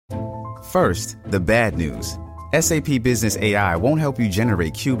First, the bad news. SAP Business AI won't help you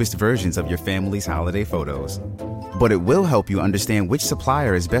generate cubist versions of your family's holiday photos. But it will help you understand which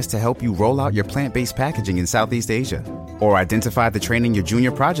supplier is best to help you roll out your plant-based packaging in Southeast Asia, or identify the training your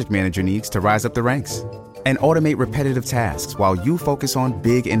junior project manager needs to rise up the ranks, and automate repetitive tasks while you focus on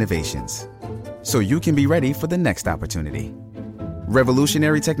big innovations, so you can be ready for the next opportunity.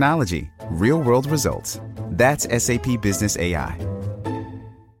 Revolutionary technology, real-world results. That's SAP Business AI.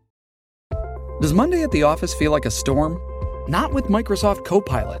 Does Monday at the office feel like a storm? Not with Microsoft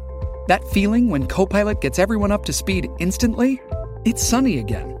Copilot. That feeling when Copilot gets everyone up to speed instantly? It's sunny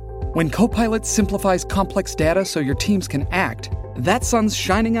again. When Copilot simplifies complex data so your teams can act, that sun's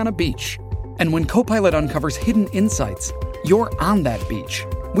shining on a beach. And when Copilot uncovers hidden insights, you're on that beach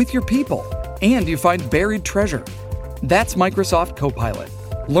with your people, and you find buried treasure. That's Microsoft Copilot.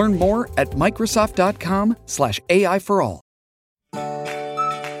 Learn more at Microsoft.com/AI for all.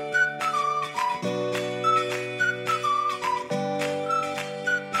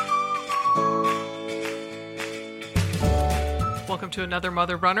 Welcome to another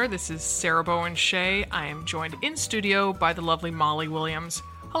Mother Runner. This is Sarah Bowen Shea. I am joined in studio by the lovely Molly Williams.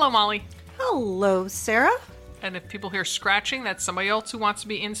 Hello, Molly. Hello, Sarah. And if people hear scratching, that's somebody else who wants to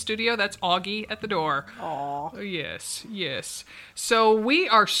be in studio. That's Augie at the door. Aw. Yes, yes. So we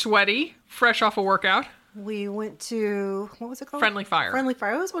are sweaty, fresh off a workout. We went to, what was it called? Friendly Fire. Friendly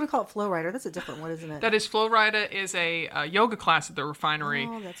Fire. I always want to call it Flow Rider. That's a different one, isn't it? That is, Flow Rider is a yoga class at the refinery.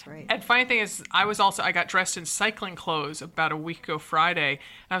 Oh, that's right. And funny thing is, I got dressed in cycling clothes about a week ago Friday.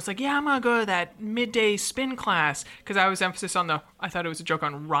 And I was like, yeah, I'm going to go to that midday spin class. Because I was emphasis on I thought it was a joke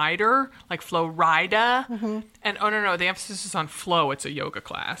on rider, like Flow Rider. Mm-hmm. And oh, no, the emphasis is on flow. It's a yoga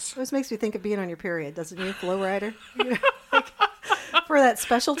class. It always makes me think of being on your period, doesn't it? Flow Rider. For that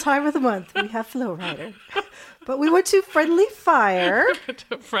special time of the month, we have Flow Rider. But we went to Friendly Fire.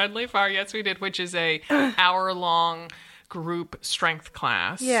 Friendly Fire, yes, we did, which is a hour-long group strength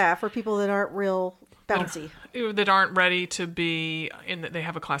class. Yeah, for people that aren't real bouncy. That aren't ready to be they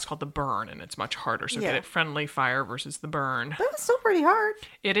have a class called the Burn, and it's much harder. So get it, Friendly Fire versus the Burn. But it's still pretty hard.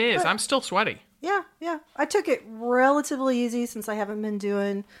 It is. But I'm still sweaty. Yeah. I took it relatively easy since I haven't been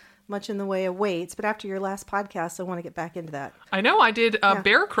doing much in the way of weights, but after your last podcast, I want to get back into that. I know. I did a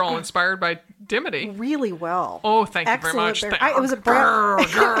bear crawl inspired by Dimity. Really well. Oh, thank you very much. It was a brown.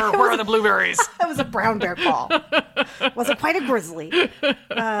 Where are the blueberries? It was a brown bear crawl. It wasn't quite a grizzly. Look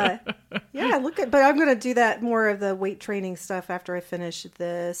at. But I'm going to do that more of the weight training stuff after I finish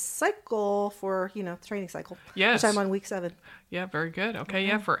the cycle for training cycle. Yes. Which I'm on week 7. Yeah, very good. Okay,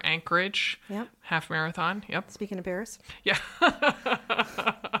 yeah, for Anchorage. Yep. Half marathon. Yep. Speaking of bears. Yeah.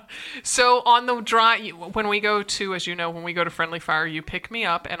 So on the drive, when we go to Friendly Fire, you pick me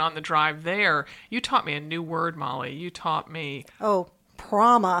up, and on the drive there, you taught me a new word, Molly. You taught me... Oh,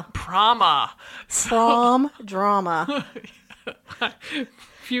 prama. So, drama.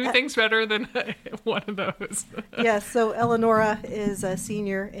 Few things better than one of those. Yes, so Eleonora is a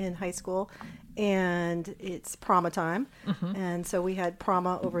senior in high school, and it's Prama time. Mm-hmm. And so we had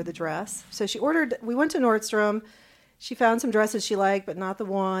Prama over the dress. So we went to Nordstrom. She found some dresses she liked, but not the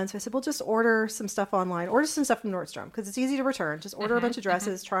one. So I said, well, just order some stuff online. Order some stuff from Nordstrom because it's easy to return. Just order a bunch of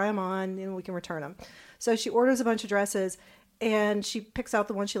dresses, try them on, and we can return them. So she orders a bunch of dresses, and she picks out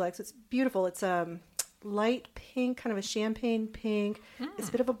the one she likes. It's beautiful. It's light pink, kind of a champagne pink. It's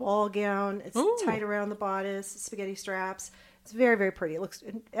a bit of a ball gown. It's tight around the bodice, spaghetti straps. It's very, very pretty.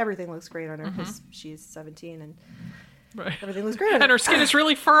 Everything looks great on her because she's 17 and everything looks great on her. And her skin is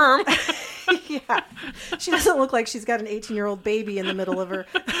really firm. Yeah. She doesn't look like she's got an 18-year-old baby in the middle of her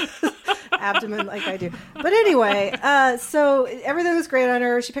abdomen like I do. But anyway, so everything was great on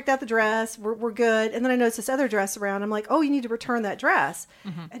her. She picked out the dress. We're good. And then I noticed this other dress around. I'm like, oh, you need to return that dress.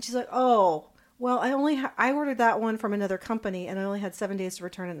 Mm-hmm. And she's like, oh, well, I ordered that one from another company, and I only had 7 days to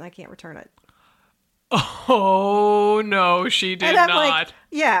return it, and I can't return it. Oh, no, she did not. Like,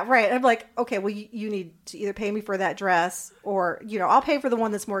 yeah, right. I'm like, okay, well, you need to either pay me for that dress or, I'll pay for the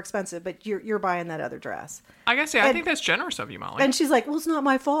one that's more expensive, but you're buying that other dress. I gotta say, I think that's generous of you, Molly. And she's like, well, it's not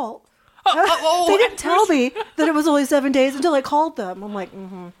my fault. They didn't tell me that it was only 7 days until I called them. I'm like,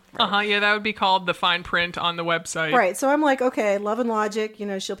 Right. Yeah, that would be called the fine print on the website. Right. So I'm like, okay, love and logic,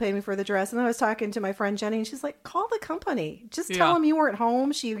 she'll pay me for the dress. And then I was talking to my friend Jenny, and she's like, call the company. Just tell them you weren't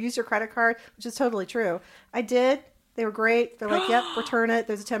home. She used your credit card, which is totally true. I did. They were great. They're like, yep, return it.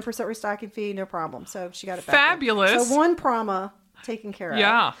 There's a 10% restocking fee. No problem. So she got it back. Fabulous. So one Prama taken care of.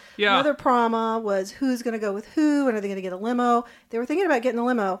 Yeah. Another Prama was who's going to go with who, and are they going to get a limo? They were thinking about getting a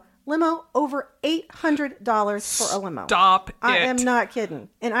limo. Limo over $800 for a limo. Stop it. I am not kidding.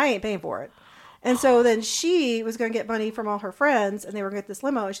 And I ain't paying for it. And so then she was going to get money from all her friends, and they were going to get this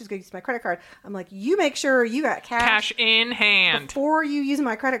limo, and she's going to use my credit card. I'm like, you make sure you got Cash in hand. before you use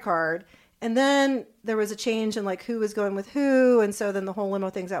my credit card. And then there was a change in like who was going with who. And so then the whole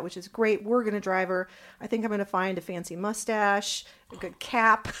limo thing's out, which is great. We're going to drive her. I think I'm going to find a fancy mustache, a good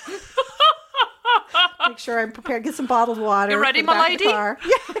cap. Make sure I'm prepared. Get some bottled water. You ready, my lady? Yeah,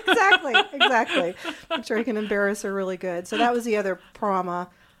 exactly. Make sure I can embarrass her really good. So that was the other promo.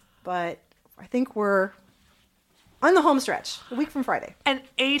 But I think we're on the home stretch, a week from Friday. And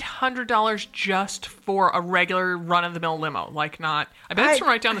 $800 just for a regular run-of-the-mill limo. Like not... I bet it's from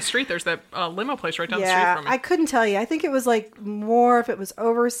right down the street. There's that limo place right down the street from me. I couldn't tell you. I think it was like more if it was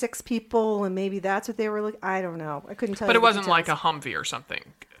over 6 people and maybe that's what they were looking... I don't know. I couldn't tell you. But it wasn't like a Humvee or something.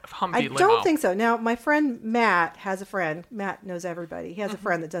 I don't think so. Now, my friend Matt has a friend. Matt knows everybody. He has a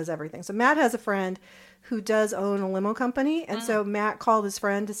friend that does everything. So Matt has a friend who does own a limo company. And so Matt called his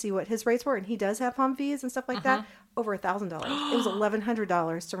friend to see what his rates were. And he does have Humvees and stuff like that. Over $1,000. It was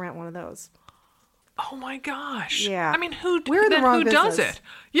 $1,100 to rent one of those. Oh my gosh. Yeah. I mean, who We're in the wrong who does business. it?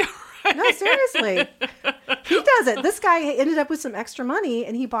 Yeah. Right. No, seriously. He does it. This guy ended up with some extra money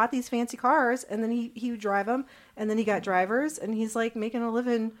and he bought these fancy cars and then he would drive them and then he got drivers and he's like making a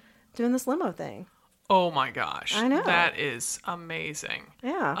living doing this limo thing. Oh my gosh. I know. That is amazing.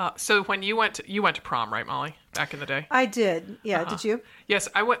 Yeah. So when you went to prom, right, Molly? Back in the day? I did. Yeah. Did you? Yes,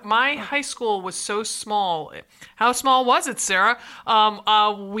 I went. My high school was so small. How small was it, Sarah?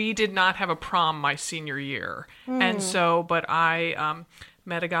 We did not have a prom my senior year. And so, but I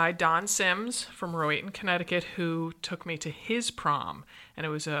met a guy, Don Sims from Rowayton, Connecticut, who took me to his prom. And it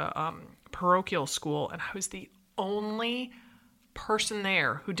was a parochial school. And I was the only person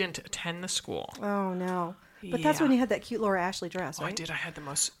there who didn't attend the school. Oh, no. But that's Yeah. when you had that cute Laura Ashley dress, Oh, right? I did. I had the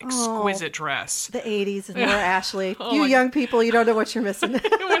most exquisite dress. The 80s and Laura Ashley. Oh You my young people, you don't know what you're missing.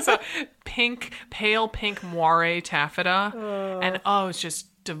 It was a pale pink moire taffeta. And it was just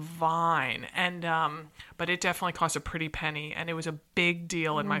divine. And, but it definitely cost a pretty penny. And it was a big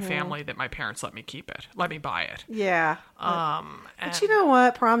deal in my family that my parents let me buy it. Yeah. And But you know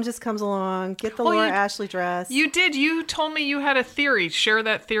what? Prom just comes along. Get the Laura Ashley dress. you did. You told me you had a theory. Share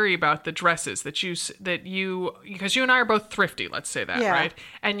that theory about the dresses that you, because you and I are both thrifty, let's say that, Yeah. right?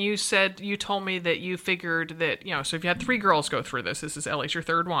 And you told me that you figured that, so if you had 3 girls go through this is Ellie's your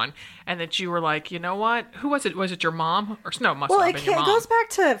third one, and that you were like, you know what? Who was it? Was it your mom? Or no, it must not have been your mom. It goes back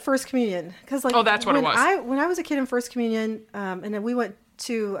to First Communion. Cause like, That's what it was. When I was a kid in First Communion, and then we went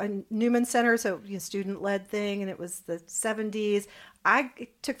to a Newman Center, so student-led thing, and it was the 70s. I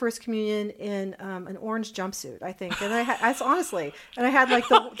took First Communion in an orange jumpsuit, I think, and I had like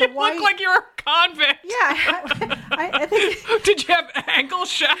the You white. look like you're a convict. Yeah, I think Did you have ankle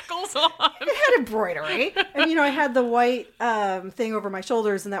shackles on? it had embroidery, and I had the white thing over my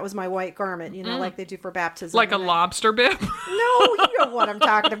shoulders, and that was my white garment, like they do for baptism. Like a lobster bib? No, you know what I'm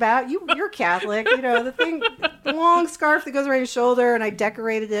talking about. You're Catholic, the long scarf that goes around your shoulder, and I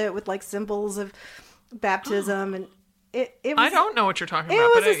decorated it with like symbols of baptism, and it was. I don't know what you're talking It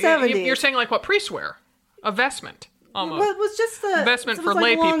about. was but the 70s. You're saying like what priests wear? A vestment, almost. Well, it was just the Investment it for was like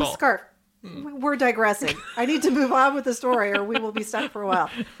lay a long people. Scarf. We're digressing. I need to move on with the story, or we will be stuck for a while.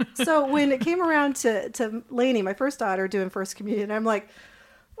 So when it came around to Lainey, my first daughter, doing First Communion, I'm like,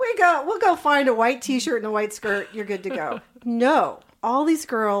 we'll go find a white T-shirt and a white skirt. You're good to go. No. All these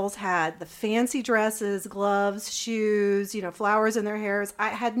girls had the fancy dresses, gloves, shoes, flowers in their hairs. I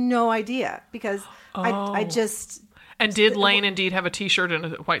had no idea because I just... And did Lane indeed have a T-shirt and a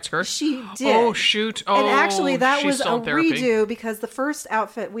white skirt? She did. Oh, shoot. Oh, and actually, that she's was still a in therapy. redo because the first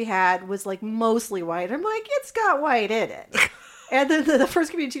outfit we had was like mostly white. I'm like, it's got white in it. And then the First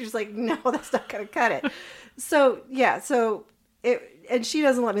Communion teacher's like, no, that's not going to cut it. So, yeah. And she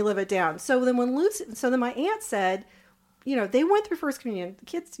doesn't let me live it down. So then my aunt said, they went through First Communion. The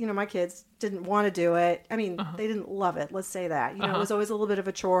kids, my kids didn't want to do it. I mean, they didn't love it. Let's say that. It was always a little bit of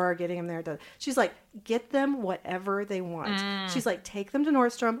a chore getting them there. She's like, get them whatever they want. She's like, take them to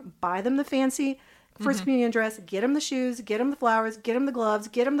Nordstrom, buy them the fancy First Communion dress, get them the shoes, get them the flowers, get them the gloves,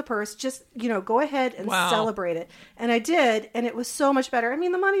 get them the purse. Just, go ahead and celebrate it. And I did, and it was so much better. I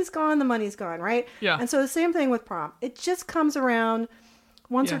mean, the money's gone, right? Yeah. And so the same thing with prom. It just comes around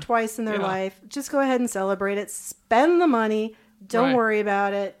once or twice in their life. Just go ahead and celebrate it. Spend the money. Don't worry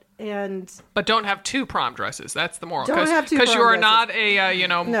about it. But don't have 2 prom dresses. That's the moral. Don't have 2 Because you prom are dresses. not a,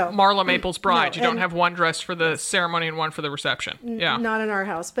 No. Marla Maples bride. No, You don't and- have one dress for the ceremony and one for the reception. Yeah. Not in our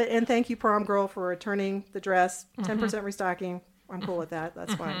house. And thank you, prom girl, for returning the dress. 10% restocking. I'm cool with that.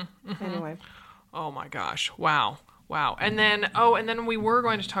 That's fine. Anyway. Oh my gosh. Wow. And then we were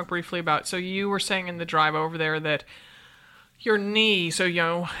going to talk briefly about, so you were saying in the drive over there that Your knee. So,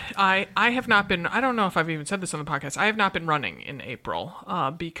 I have not been, I don't know if I've even said this on the podcast. I have not been running in April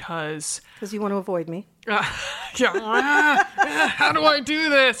because you want to avoid me. How do I do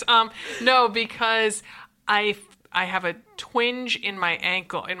this? No, because I have a twinge in my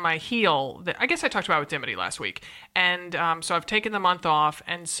ankle, in my heel that I guess I talked about with Dimity last week. And so I've taken the month off.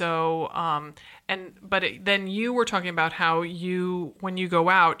 And so, then you were talking about how when you go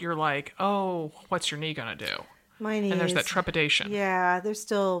out, you're like, oh, what's your knee going to do? My knees. And there's that trepidation. Yeah, they're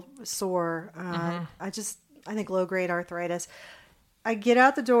still sore. I think low-grade arthritis. I get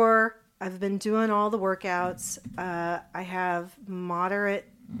out the door. I've been doing all the workouts. I have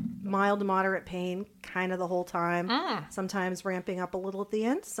mild to moderate pain kind of the whole time. Sometimes ramping up a little at the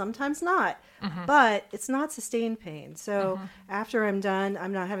end, sometimes not. But it's not sustained pain. So after I'm done,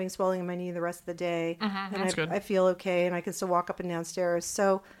 I'm not having swelling in my knee the rest of the day. And I feel okay, and I can still walk up and down stairs.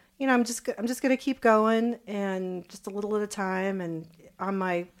 So I'm just going to keep going, and just a little at a time. And on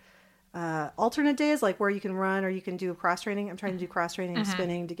my alternate days, like where you can run or you can do cross training, I'm trying to do cross training and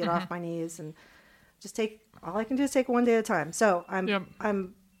spinning to get off my knees, and all I can do is take one day at a time. So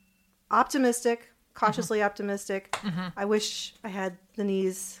I'm optimistic, cautiously optimistic. I wish I had the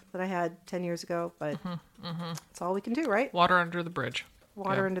knees that I had 10 years ago, but that's all we can do, right? Water under the bridge.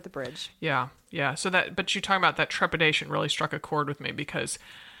 Water under the bridge. Yeah. So but you talking about that trepidation really struck a chord with me because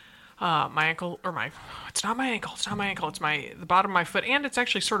my ankle, it's not my ankle, it's the bottom of my foot, and it's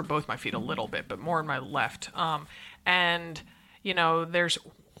actually sort of both my feet a little bit, but more in my left. And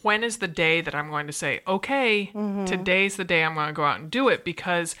when is the day that I'm going to say, okay, today's the day I'm going to go out and do it,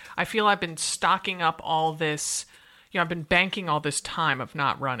 because I feel I've been stocking up all this, I've been banking all this time of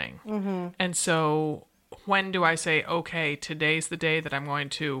not running. And so when do I say, okay, today's the day that I'm going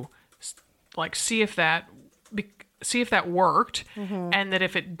to see if that worked, and that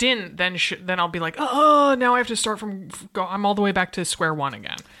if it didn't, then I'll be like, oh, now I have to start I'm all the way back to square one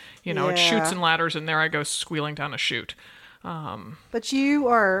again. It's chutes and ladders, and there I go squealing down a chute. But you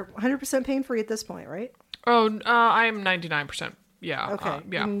are 100% pain-free at this point, right? Oh, I am 99%. Yeah. Okay.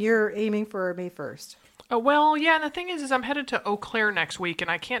 Yeah. And you're aiming for May 1st. Well, yeah. And the thing is I'm headed to Eau Claire next week, and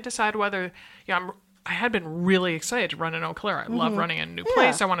I can't decide whether, I had been really excited to run in Eau Claire. I love running in a new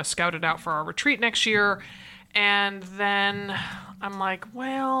place. I want to scout it out for our retreat next year. And then I'm like,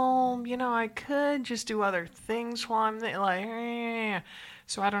 well, I could just do other things while I'm there.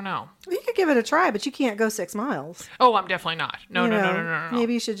 So I don't know. Well, you could give it a try, but you can't go 6 miles. Oh, I'm definitely not. No.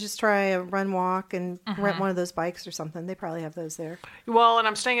 Maybe you should just try a run walk and rent one of those bikes or something. They probably have those there. Well, and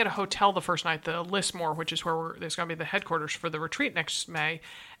I'm staying at a hotel the first night, the Lismore, which is where there's going to be the headquarters for the retreat next May.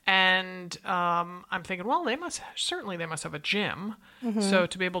 And I'm thinking, well, they must have a gym. So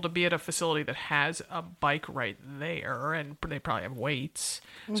to be able to be at a facility that has a bike right there, and they probably have weights.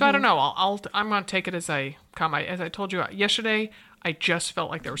 So I don't know. I'm going to take it as I come. As I told you yesterday, I just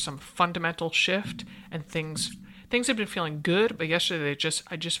felt like there was some fundamental shift, and things had been feeling good, but yesterday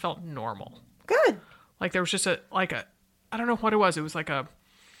I just felt normal. Good. Like there was just I don't know what it was. It was like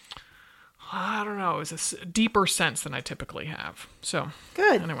I don't know. It was a deeper sense than I typically have. So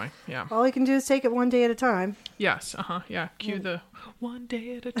good. Anyway, yeah. All you can do is take it one day at a time. Yes. Yeah. Cue the one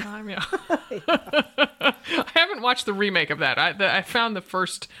day at a time. Yeah. I haven't watched the remake of that. I found the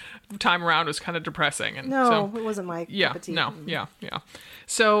first time around was kind of depressing. And it wasn't my cup of tea. No. Yeah.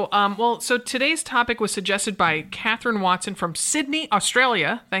 So, so today's topic was suggested by Catherine Watson from Sydney,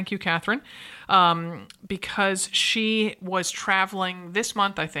 Australia. Thank you, Catherine. Because she was traveling this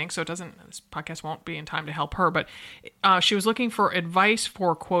month, I think, so this podcast won't be in time to help her, but she was looking for advice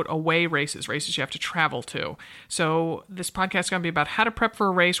for, quote, away races you have to travel to. So this podcast is going to be about how to prep for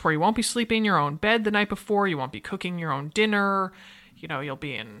a race where you won't be sleeping in your own bed the night before, you won't be cooking your own dinner, you'll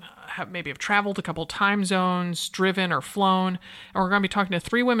be maybe have traveled a couple time zones, driven or flown. And we're going to be talking to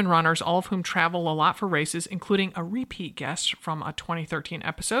 3 women runners, all of whom travel a lot for races, including a repeat guest from a 2013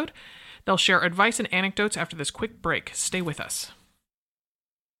 episode. They'll share advice and anecdotes after this quick break. Stay with us.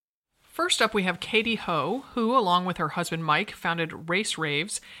 First up, we have Katie Ho, who, along with her husband Mike, founded Race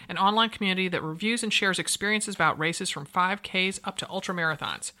Raves, an online community that reviews and shares experiences about races from 5Ks up to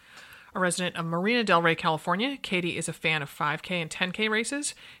ultramarathons. A resident of Marina del Rey, California, Katie is a fan of 5K and 10K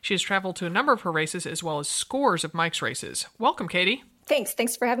races. She has traveled to a number of her races as well as scores of Mike's races. Welcome, Katie.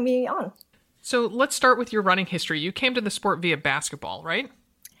 Thanks for having me on. So let's start with your running history. You came to the sport via basketball, right?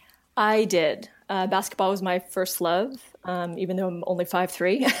 I did. Basketball was my first love, even though I'm only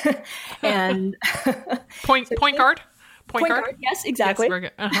 5'3". And point guard? Point guard, yes, exactly.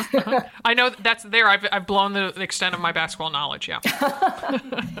 Yes, very good. I know that's there. I've blown the extent of my basketball knowledge, yeah.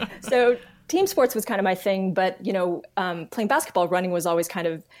 So team sports was kind of my thing, but, playing basketball, running was always kind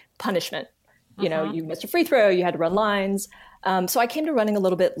of punishment. You missed a free throw, you had to run lines. So I came to running a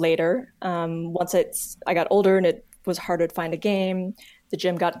little bit later. Once I got older and it was harder to find a game, the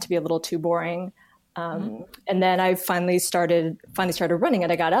gym got to be a little too boring. And then I finally started running,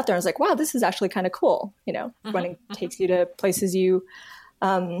 and I got out there and I was like, wow, this is actually kind of cool. Running takes you to places you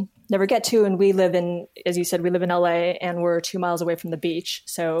never get to. And we live in, as you said, we live in LA, and we're 2 miles away from the beach.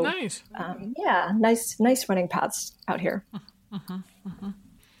 So nice. Nice running paths out here.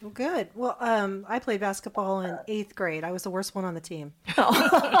 Well, good. Well, I played basketball in 8th grade. I was the worst one on the team.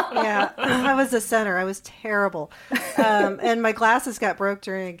 Oh. Yeah, I was the center. I was terrible. And my glasses got broke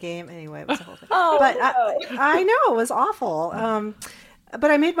during a game. Anyway, it was a whole thing. But no. I know, it was awful.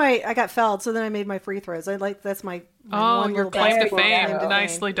 But I got fouled, so then I made my free throws. That's my one your little claim to basketball fame. claim to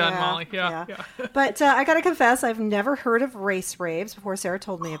Nicely fame. done, Molly. Yeah. But I got to confess, I've never heard of race raves before Sarah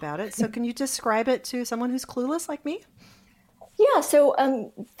told me about it. So can you describe it to someone who's clueless like me? Yeah, so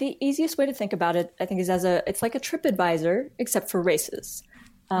the easiest way to think about it, I think, is it's like a TripAdvisor, except for races.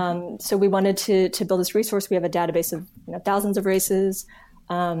 So we wanted to build this resource. We have a database of thousands of races,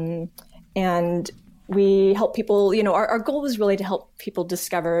 and we help people. Our goal was really to help people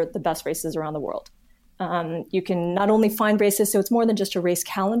discover the best races around the world. You can not only find races, so it's more than just a race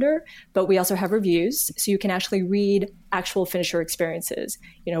calendar, but we also have reviews, so you can actually read actual finisher experiences.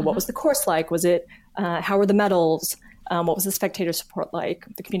 What was the course like? Was it how were the medals? What was the spectator support like?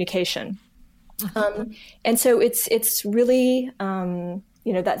 The communication, and so it's really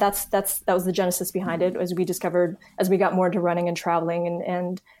that was the genesis behind it. As we got more into running and traveling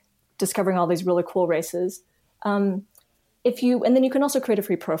and discovering all these really cool races. And then you can also create a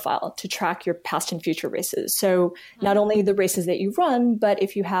free profile to track your past and future races. So not only the races that you run, but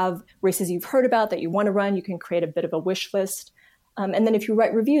if you have races you've heard about that you want to run, you can create a bit of a wish list. And then if you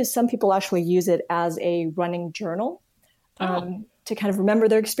write reviews, some people actually use it as a running journal. To kind of remember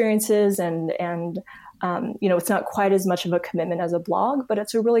their experiences and it's not quite as much of a commitment as a blog, but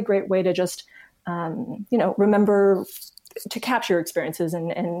it's a really great way to just, remember to capture experiences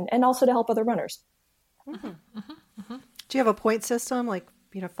and also to help other runners. Mm-hmm. Mm-hmm. Do you have a point system, like,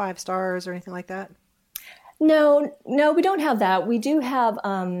 5 stars or anything like that? No, we don't have that. We do have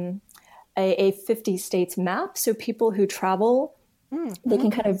a 50 states map. So people who travel, they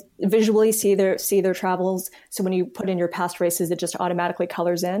can kind of visually see their travels. So when you put in your past races, it just automatically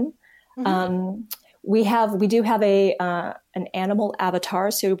colors in. Mm-hmm. We do have an animal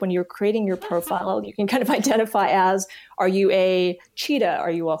avatar. So when you're creating your profile, you can kind of identify as, are you a cheetah?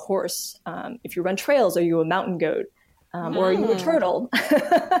 Are you a horse? If you run trails, are you a mountain goat? Or are you a turtle?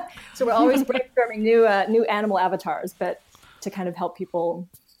 So we're always brainstorming new animal avatars, but to kind of help people,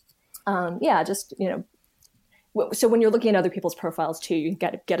 so when you're looking at other people's profiles too, you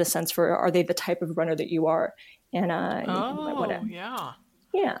get a sense for, are they the type of runner that you are? And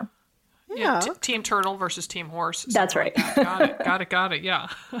yeah. Team turtle versus team horse. That's right. Like that. Got it. Yeah.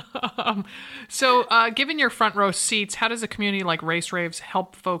 So given your front row seats, how does a community like Race Raves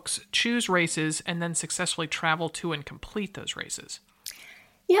help folks choose races and then successfully travel to and complete those races?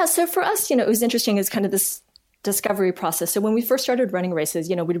 Yeah. So for us, it was interesting as kind of this discovery process. So when we first started running races,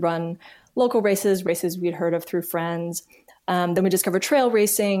 we'd run local races we'd heard of through friends. Then we discovered trail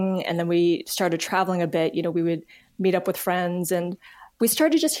racing, and then we started traveling a bit. We would meet up with friends, and we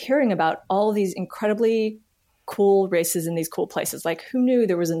started just hearing about all these incredibly cool races in these cool places. Like, who knew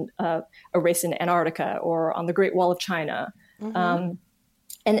there was a race in Antarctica or on the Great Wall of China? Mm-hmm.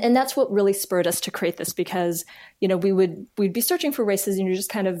 And that's what really spurred us to create this, because, we'd be searching for races and you're just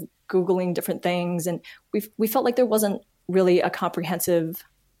kind of Googling different things. And we felt like there wasn't really a comprehensive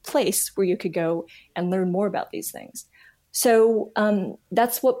place where you could go and learn more about these things. So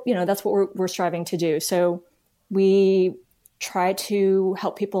that's what we're striving to do. So we try to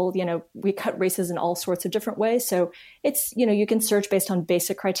help people, we cut races in all sorts of different ways. So it's, you can search based on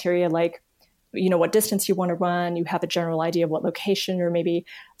basic criteria, like, what distance you want to run. You have a general idea of what location or maybe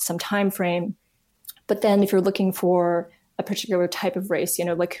some time frame. But then if you're looking for a particular type of race,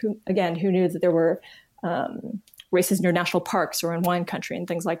 like who knew that there were races near national parks or in wine country and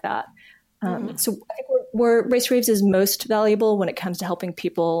things like that. So I think where Race Raves is most valuable when it comes to helping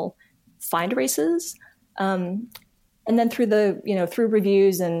people find races. And then through through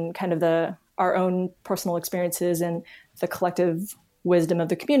reviews and kind of our own personal experiences and the collective wisdom of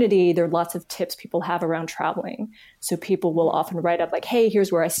the community, there are lots of tips people have around traveling. So people will often write up like, hey,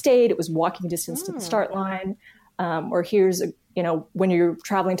 here's where I stayed. It was walking distance to the start line. Or here's, when you're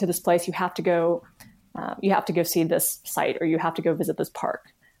traveling to this place, you have to go see this site, or you have to go visit this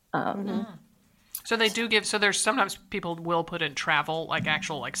park. So they do give, so there's sometimes people will put in travel, like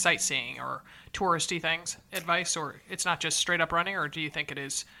actual like sightseeing or touristy things, advice, or it's not just straight up running, or do you think it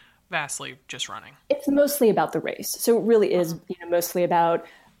is vastly just running? It's mostly about the race. So it really is mostly about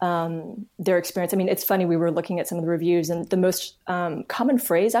their experience. I mean, it's funny, we were looking at some of the reviews, and the most common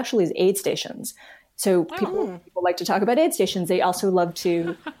phrase actually is aid stations. So people like to talk about aid stations. They also love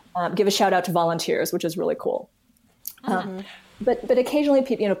to give a shout out to volunteers, which is really cool. But occasionally,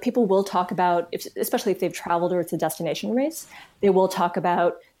 people will talk about, especially if they've traveled or it's a destination race, they will talk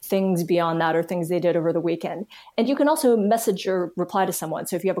about things beyond that or things they did over the weekend. And you can also message or reply to someone.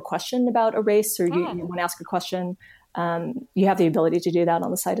 So if you have a question about a race or you want to ask a question, you have the ability to do that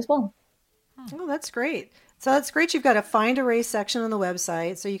on the site as well. Oh, that's great. So that's great. You've got a find a race section on the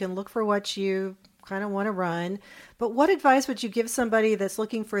website, so you can look for what you kind of want to run. But what advice would you give somebody that's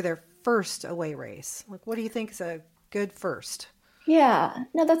looking for their first away race? Like, what do you think is a good first? Yeah,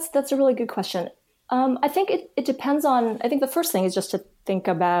 no, that's a really good question. I think it depends on, I think the first thing is just to think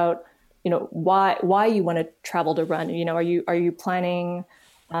about, why you want to travel to run. Are you planning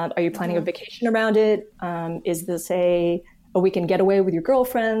a vacation around it? Is this a weekend getaway with your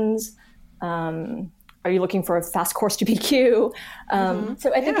girlfriends? Are you looking for a fast course to BQ?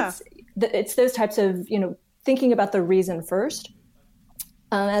 So I think it's those types of, thinking about the reason first.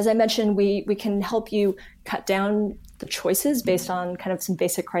 As I mentioned, we can help you cut down the choices based on kind of some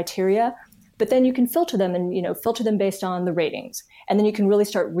basic criteria, but then you can filter them and, filter them based on the ratings. And then you can really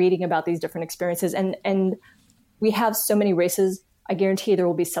start reading about these different experiences. And we have so many races, I guarantee there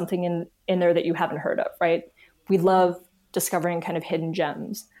will be something in there that you haven't heard of, right? We love discovering kind of hidden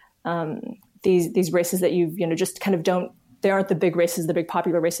gems. These races that you've, just kind of they aren't the big races, the big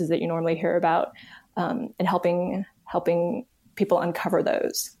popular races that you normally hear about, and helping people uncover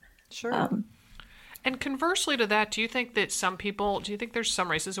those. Sure. And conversely to that, do you think there's some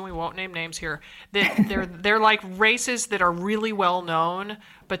races, and we won't name names here, that they're like races that are really well known,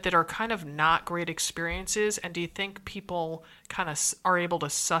 but that are kind of not great experiences? And do you think people kind of are able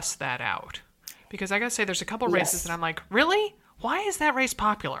to suss that out? Because I got to say, there's a couple races that I'm like, really? Why is that race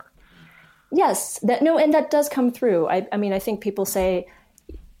popular? Yes, and that does come through. I mean, I think people say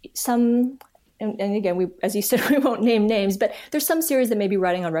some, and again, as you said, we won't name names, but there's some series that may be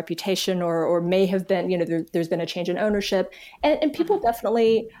riding on reputation or may have been, there's been a change in ownership, and people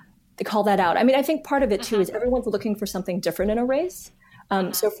definitely they call that out. I mean, I think part of it too is everyone's looking for something different in a race.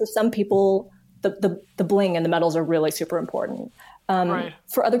 So for some people, the bling and the medals are really super important. Right.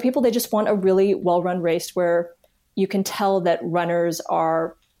 For other people, they just want a really well-run race where you can tell that runners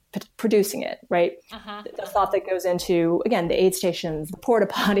are producing it, right? The thought that goes into, again, the aid stations, the porta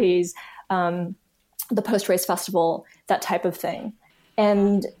potties, the post-race festival, that type of thing.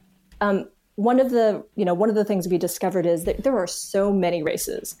 And one of the things we discovered is that there are so many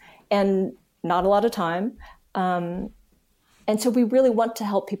races and not a lot of time. And so we really want to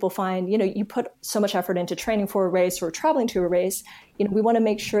help people find, you put so much effort into training for a race or traveling to a race, we want to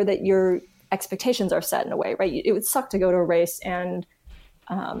make sure that your expectations are set in a way, right? It would suck to go to a race and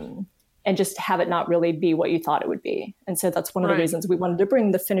just have it not really be what you thought it would be. And so that's one of the reasons we wanted to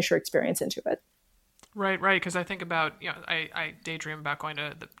bring the finisher experience into it. Right. Because I think about, I daydream about going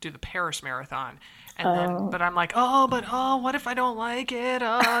to do the Paris Marathon. And then, but I'm like, what if I don't like it?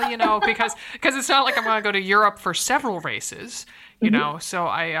 Because it's not like I'm going to go to Europe for several races, know? So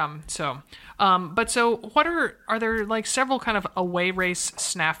so what are there like several kind of away race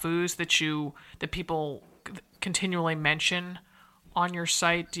snafus that people continually mention on your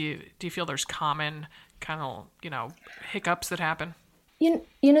site? Do you feel there's common kind of, hiccups that happen?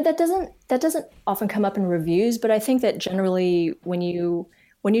 That doesn't often come up in reviews, but I think that generally when you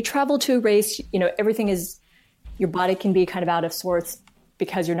travel to a race, everything is, your body can be kind of out of sorts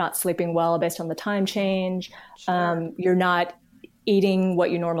because you're not sleeping well based on the time change. Sure. You're not eating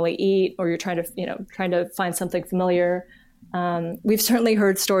what you normally eat, or you're trying to find something familiar. We've certainly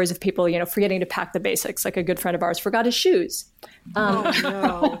heard stories of people, forgetting to pack the basics. Like a good friend of ours forgot his shoes,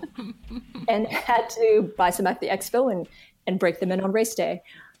 and had to buy some at the expo and break them in on race day.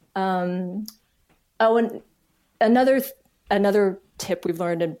 And another tip we've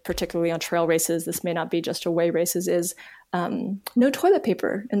learned, and particularly on trail races, this may not be just away races, is no toilet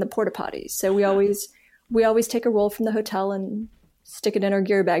paper in the porta potties. So we always take a roll from the hotel and stick it in our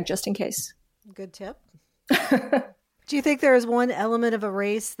gear bag just in case. Good tip. Do you think there is one element of a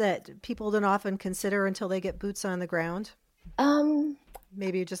race that people don't often consider until they get boots on the ground?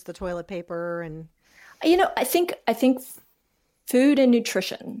 Maybe just the toilet paper and. I think food and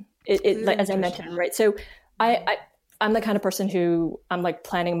nutrition. As I mentioned, right? So I'm the kind of person who I'm like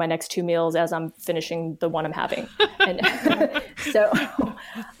planning my next 2 meals as I'm finishing the one I'm having. And so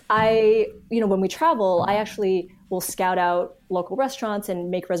when we travel, will scout out local restaurants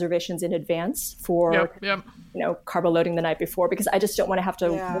and make reservations in advance for carbo loading the night before, because I just don't want to have to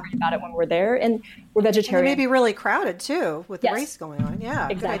worry about it when we're there. And we're vegetarian. And it may be really crowded too with the race going on. Yeah,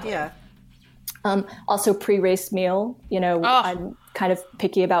 exactly. Good idea. Also pre-race meal, I'm kind of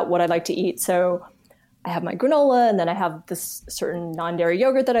picky about what I like to eat. So I have my granola, and then I have this certain non-dairy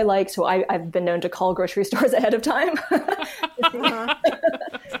yogurt that I like. So I've been known to call grocery stores ahead of time.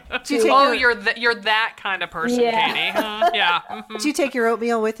 You're that kind of person, Katie. Yeah. Mm-hmm. Do you take your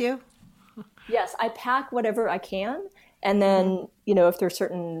oatmeal with you? Yes, I pack whatever I can, and then if there's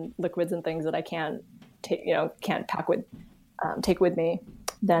certain liquids and things that I can't take with me,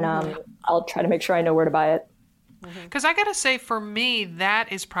 then I'll try to make sure I know where to buy it. Because I got to say, for me,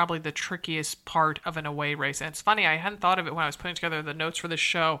 that is probably the trickiest part of an away race. And it's funny, I hadn't thought of it when I was putting together the notes for the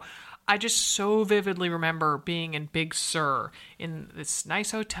show. I just so vividly remember being in Big Sur in this nice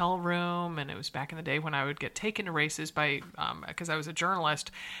hotel room. And it was back in the day when I would get taken to races because I was a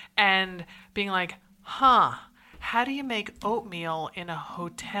journalist, and being like, how do you make oatmeal in a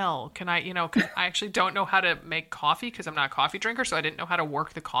hotel? Can I, cause I actually don't know how to make coffee because I'm not a coffee drinker. So I didn't know how to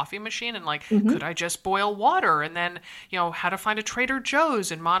work the coffee machine, and could I just boil water? And then, how to find a Trader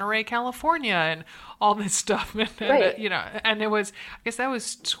Joe's in Monterey, California, and all this stuff. And, right. And it was, I guess that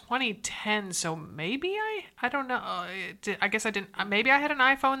was 2010. So maybe I don't know. I guess I didn't, maybe I had an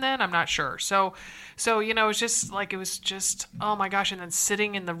iPhone then. I'm not sure. So, it was just, oh my gosh. And then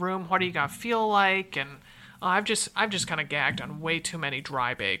sitting in the room, what do you got feel like? And I've just kind of gagged on way too many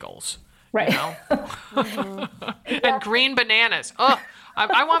dry bagels, right? And green bananas. Oh,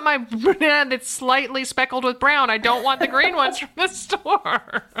 I want my banana that's slightly speckled with brown. I don't want the green ones from the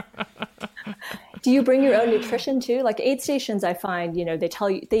store. Do you bring your own nutrition too? Like aid stations, I find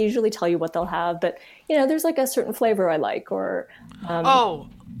they usually tell you what they'll have, but there's like a certain flavor I like, or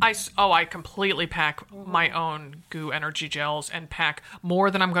I completely pack my own Goo energy gels and pack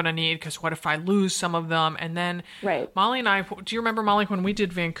more than I'm going to need, because what if I lose some of them? And then Molly and I, do you remember, Molly, when we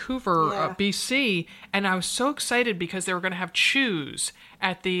did Vancouver, BC, and I was so excited because they were going to have chews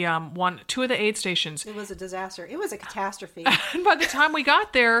at the two of the aid stations. It was a disaster. It was a catastrophe. And by the time we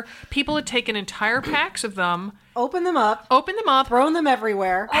got there, people had taken entire packs of them, opened them up, thrown them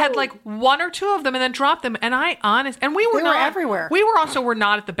everywhere, had like one or two of them, and then dropped them. And we were not everywhere. We were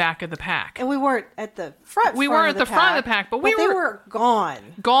not at the back of the pack, and we weren't at the front. We weren't at the front of the pack, but they were gone,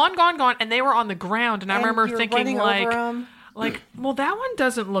 and they were on the ground. And I remember thinking, like, well, that one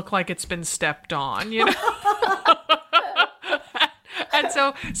doesn't look like it's been stepped on, And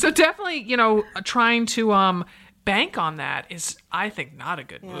so definitely, trying to bank on that is, I think, not a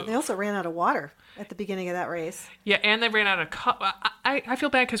good move. They also ran out of water at the beginning of that race. Yeah, and they ran out of cups. I feel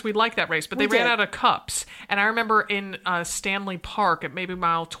bad because we liked that race, but they ran out of cups. And I remember in Stanley Park at maybe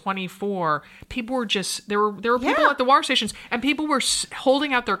mile 24, people were just, there were people at the water stations, and people were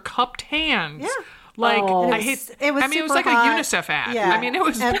holding out their cupped hands. Yeah. Like, it was like hot. A UNICEF ad. Yeah. It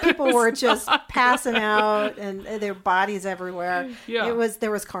was, and people were just passing out, and their bodies everywhere. Yeah. There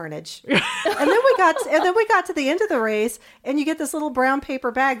was carnage. and then we got to the end of the race, and you get this little brown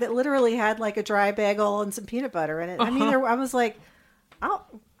paper bag that literally had like a dry bagel and some peanut butter in it. I mean, I was like, I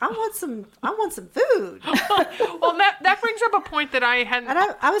want some food. Well, that brings up a point that I hadn't. And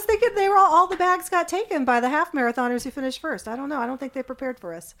I was thinking all the bags got taken by the half marathoners who finished first. I don't know. I don't think they prepared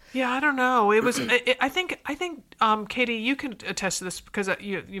for us. Yeah, I don't know. It was. I think. Katie, you can attest to this because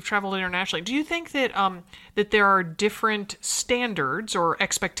you've traveled internationally. Do you think that that there are different standards or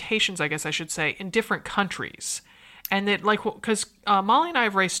expectations, I guess I should say, in different countries, and that because Molly and I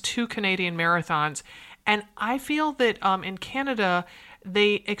have raced 2 Canadian marathons, and I feel that in Canada,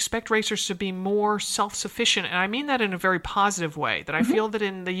 they expect racers to be more self-sufficient. And I mean that in a very positive way, that I feel that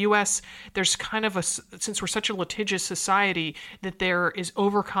in the U.S., there's kind of since we're such a litigious society, that there is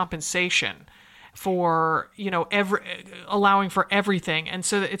overcompensation for, allowing for everything. And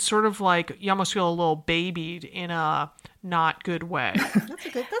so it's sort of like you almost feel a little babied in a not good way. That's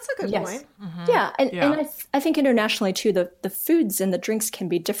a good point. Mm-hmm. Yeah. And I think internationally too, the foods and the drinks can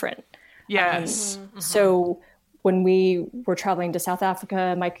be different. Yes. So when we were traveling to South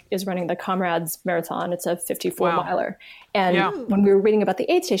Africa, Mike is running the Comrades Marathon. It's a 54-miler. And when we were reading about the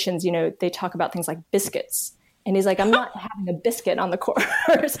aid stations, they talk about things like biscuits. And he's like, I'm not having a biscuit on the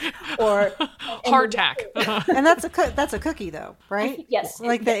course. Or hardtack. And that's a cookie, though, right? Yes.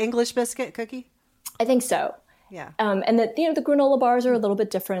 Like the English biscuit cookie? I think so. Yeah. And that the granola bars are a little bit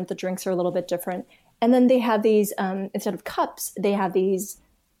different. The drinks are a little bit different. And then they have these, instead of cups, they have these,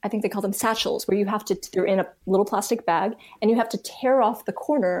 I think they call them satchels, where they're in a little plastic bag, and you have to tear off the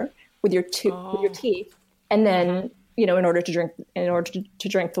corner with your teeth, and then in order to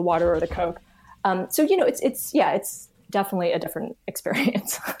drink the water or the Coke. So, it's definitely a different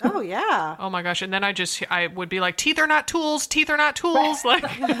experience. Oh, yeah. Oh my gosh. And then I would be like, teeth are not tools. Teeth are not tools. Like,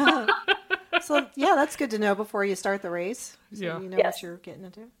 So, yeah, that's good to know before you start the race. So Yeah. you know Yes. what you're getting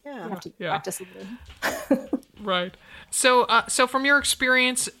into. Yeah. You have to Yeah. practice a little. right. So from your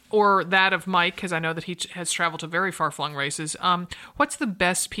experience or that of Mike, because I know that he has traveled to very far-flung races, what's the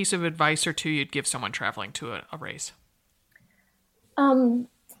best piece of advice or two you'd give someone traveling to a race?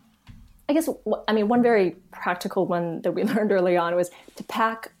 I guess, one very practical one that we learned early on was to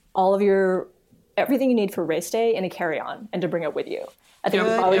pack all of everything you need for race day in a carry-on and to bring it with you. I think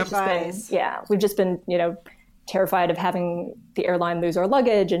Yep. we've always Advice. we've just been, terrified of having the airline lose our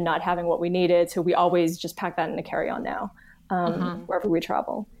luggage and not having what we needed. So we always just pack that in a carry-on now, wherever we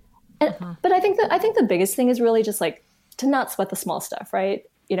travel. But I think the biggest thing is really just like to not sweat the small stuff, right?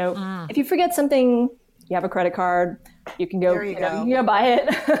 If you forget something, you have a credit card, you can go, There you you go. can buy it.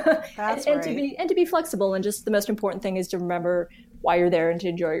 That's and right. to be flexible. And just the most important thing is to remember why you're there and to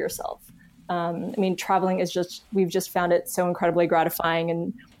enjoy yourself. Traveling is we've just found it so incredibly gratifying,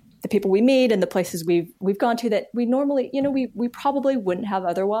 and the people we meet and the places we've gone to that we normally, we probably wouldn't have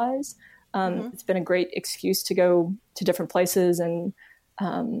otherwise. It's been a great excuse to go to different places, and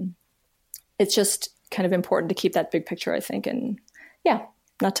it's just kind of important to keep that big picture, I think, and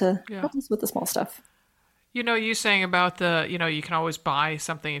not to with the small stuff. You saying about you can always buy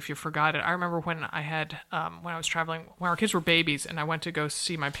something if you forgot it. I remember when when I was traveling, when our kids were babies, and I went to go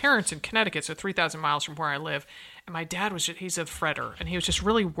see my parents in Connecticut, so 3,000 miles from where I live. And my dad he's a fretter, and he was just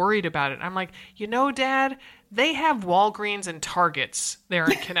really worried about it. And I'm like, Dad, they have Walgreens and Targets there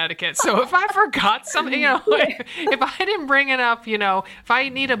in Connecticut. So if I forgot something, if I didn't bring enough, if I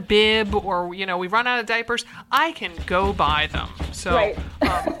need a bib or, we run out of diapers, I can go buy them. So, Right.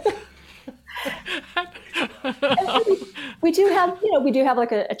 We do have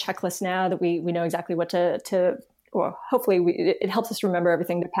like a checklist now that we know exactly what to or hopefully it helps us remember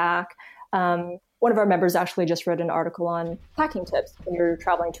everything to pack. One of our members actually just wrote an article on packing tips when you're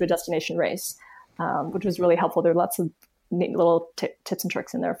traveling to a destination race, which was really helpful. There are lots of neat little tips and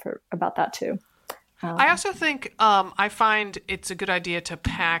tricks in there about that too. I also think I find it's a good idea to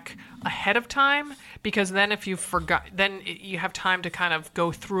pack ahead of time, because then if you forgot, then you have time to kind of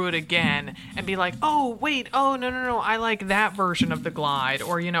go through it again and be like, oh, wait, oh, no, I like that version of the Glide.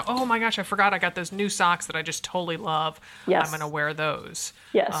 Or, oh my gosh, I forgot I got those new socks that I just totally love. Yes. I'm going to wear those.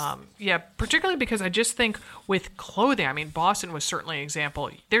 Yes. Particularly because I just think with clothing, Boston was certainly an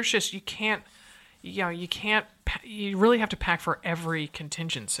example. There's just, you really have to pack for every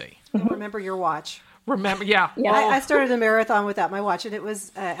contingency. Remember your watch. Remember, yeah. I started a marathon without my watch, and it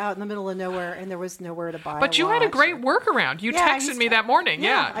was out in the middle of nowhere, and there was nowhere to buy. But you had a great workaround. You texted me that morning.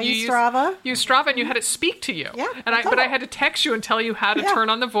 Yeah, I you used Strava. You used Strava, and you had it speak to you. Yeah, but I had to text you and tell you how to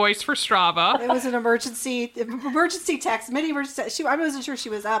turn on the voice for Strava. It was an emergency text, mini emergency text. I wasn't sure she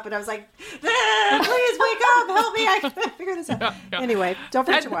was up, and I was like, please wake up, help me! I can't figure this out. Yeah. Anyway, don't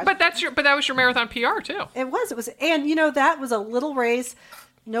forget your watch. But that was your marathon PR too. It was, and that was a little race.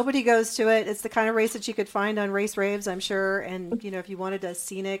 Nobody goes to it. It's the kind of race that you could find on Race Raves, I'm sure. And, if you wanted a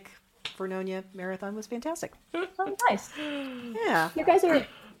scenic Vernonia marathon, was fantastic. Oh, nice. Yeah. You guys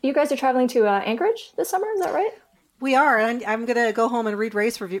are traveling to Anchorage this summer, is that right? We are. And I'm going to go home and read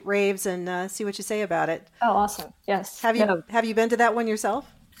Race Raves and see what you say about it. Oh, awesome. Yes. Have you been to that one yourself?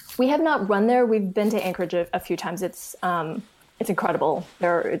 We have not run there. We've been to Anchorage a few times. It's incredible.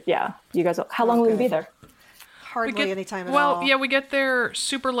 You guys, how long will you be there? Hardly any time at all. Well, yeah, we get there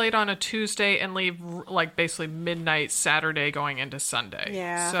super late on a Tuesday and leave basically midnight Saturday going into Sunday.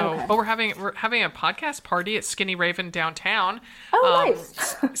 Yeah. So, but we're having a podcast party at Skinny Raven downtown. Oh,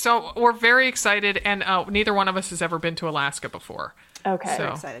 nice. So we're very excited, and neither one of us has ever been to Alaska before. Okay. So,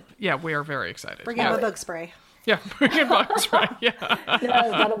 excited. Yeah, we are very excited. Bring in a bug spray. Yeah, bring in bugs, right? Yeah.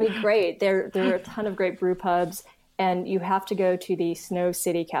 No, that'll be great. There are a ton of great brew pubs, and you have to go to the Snow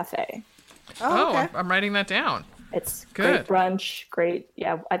City Cafe. Oh, okay. I'm writing that down. It's Good. Great brunch, great.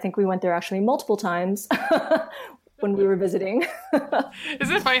 Yeah, I think we went there actually multiple times when we were visiting.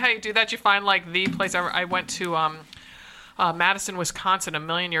 Isn't it funny how you do that? You find the place. I went to Madison, Wisconsin a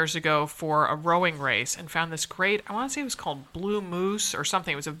million years ago for a rowing race and found this great, I want to say it was called Blue Moose or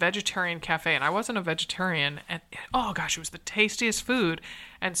something. It was a vegetarian cafe, and I wasn't a vegetarian. And oh gosh, it was the tastiest food.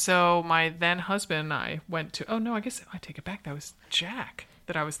 And so my then husband and I went to, oh no, I guess I take it back. That was Jack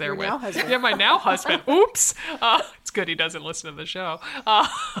that I was there with. Now husband. Yeah, my now husband. Oops. It's good he doesn't listen to the show.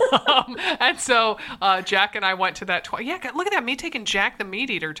 And so Jack and I went to that twice. Yeah, look at that. Me taking Jack the Meat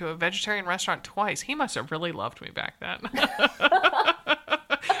Eater to a vegetarian restaurant twice. He must have really loved me back then.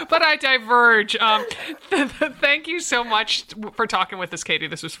 But I diverge. Thank you so much for talking with us, Katie.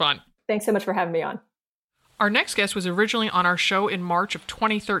 This was fun. Thanks so much for having me on. Our next guest was originally on our show in March of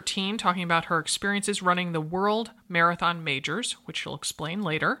 2013, talking about her experiences running the World Marathon Majors, which she'll explain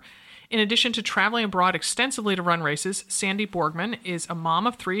later. In addition to traveling abroad extensively to run races, Sandy Borgman is a mom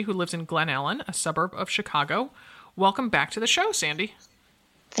of 3 who lives in Glen Ellen, a suburb of Chicago. Welcome back to the show, Sandy.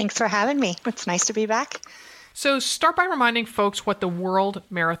 Thanks for having me. It's nice to be back. So start by reminding folks what the World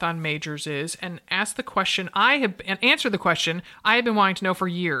Marathon Majors is and answer the question I have been wanting to know for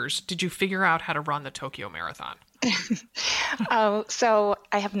years. Did you figure out how to run the Tokyo Marathon? So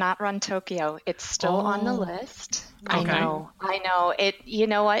I have not run Tokyo. It's still on the list. Okay. I know. You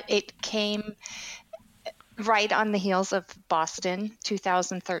know what? It came right on the heels of Boston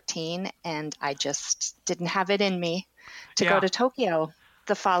 2013, and I just didn't have it in me to go to Tokyo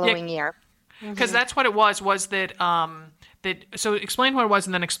the following year. Because that's what it was that so explain what it was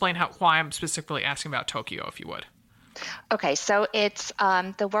and then explain why I'm specifically asking about Tokyo, if you would. Okay, so it's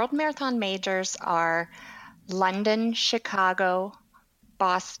the World Marathon Majors are London, Chicago,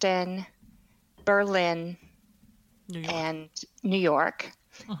 Boston, Berlin, and New York.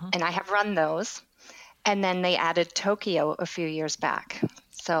 And I have run those. And then they added Tokyo a few years back.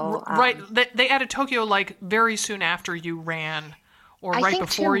 So right, they added Tokyo like very soon after you ran. Or right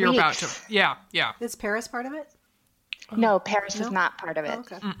before you're about to. Yeah. Is Paris part of it? No, Paris is not part of it. Oh,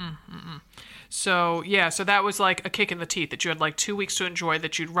 okay. So that was like a kick in the teeth that you had like 2 weeks to enjoy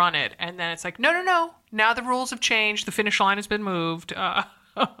that you'd run it. And then it's like, no. Now the rules have changed. The finish line has been moved.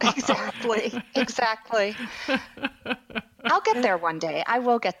 Exactly. I'll get there one day. I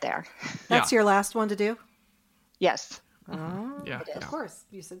will get there. That's your last one to do? Yes. Oh, yeah. Of course.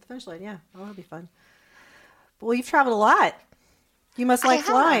 You said the finish line. Yeah. Oh, that'll be fun. Well, you've traveled a lot. You must like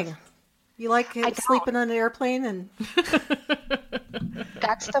flying. You like sleeping on an airplane and.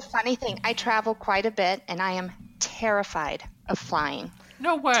 That's the funny thing. I travel quite a bit, and I am terrified of flying.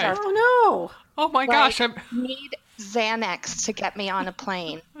 No way. Oh no! Oh my gosh! I need Xanax to get me on a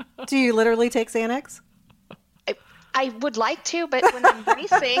plane. Do you literally take Xanax? I would like to, but when I'm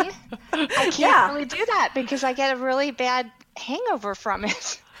racing, I can't really do that because I get a really bad hangover from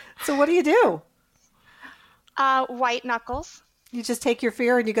it. So what do you do? White knuckles. You just take your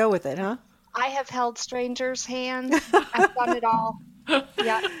fear and you go with it, huh? I have held strangers' hands. I've done it all.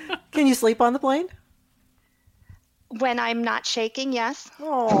 Yeah. Can you sleep on the plane? When I'm not shaking, yes.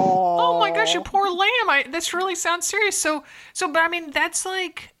 Oh my gosh, you poor lamb. This really sounds serious. So, but I mean, that's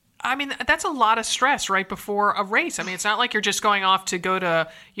a lot of stress right before a race. I mean, it's not like you're just going off to go to,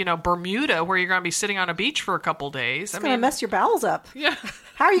 Bermuda where you're going to be sitting on a beach for a couple days. It's going to mess your bowels up. Yeah.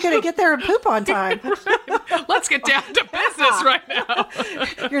 How are you going to get there and poop on time? Let's get down to business right now.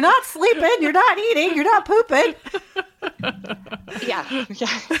 You're not sleeping. You're not eating. You're not pooping. Yeah.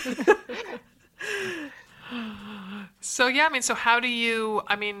 So, so how do you,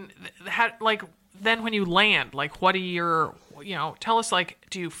 then when you land, like, what are your, tell us, like,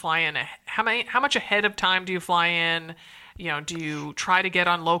 do you fly in, how much ahead of time do you fly in? Do you try to get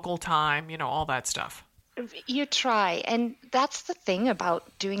on local time? All that stuff. You try. And that's the thing about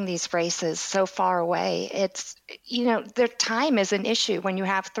doing these races so far away. It's, their time is an issue when you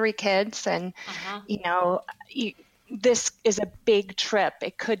have 3 kids and, this is a big trip.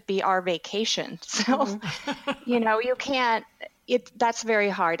 It could be our vacation. So, you can't, that's very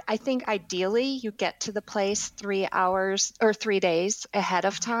hard. I think ideally you get to the place 3 hours or 3 days ahead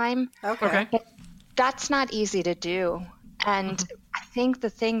of time. Okay. But that's not easy to do. And I think the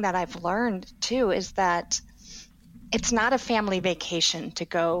thing that I've learned too is that it's not a family vacation to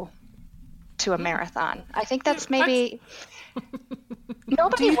go to a marathon. I think that's maybe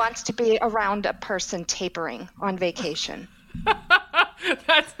nobody wants to be around a person tapering on vacation.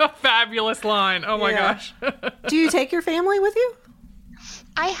 That's a fabulous line. Oh my gosh. Do you take your family with you?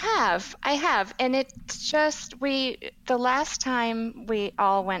 I have. And it's just, the last time we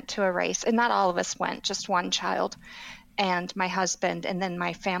all went to a race, and not all of us went, just one child and my husband, and then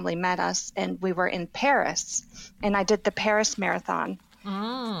my family met us, and we were in Paris, and I did the Paris Marathon.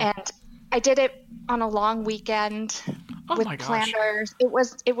 And I did it on a long weekend with planners. It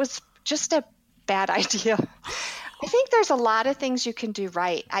was just a bad idea. I think there's a lot of things you can do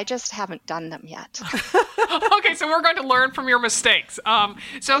right. I just haven't done them yet. Okay, so we're going to learn from your mistakes.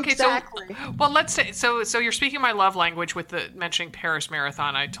 Exactly. Let's say so you're speaking my love language with the mentioning Paris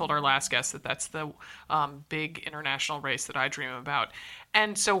Marathon. I told our last guest that's the big international race that I dream about.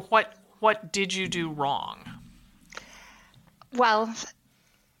 And so what did you do wrong? Well,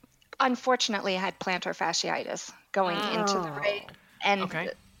 unfortunately, I had plantar fasciitis going into the race,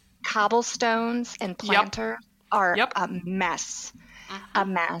 and cobblestones and plantar are a mess. A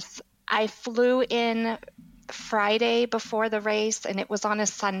mess. I flew in Friday before the race, and it was on a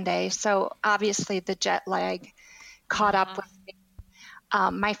Sunday. So obviously the jet lag caught up with me.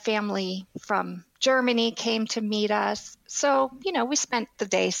 My family from Germany came to meet us. So, we spent the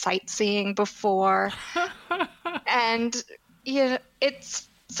day sightseeing before. And,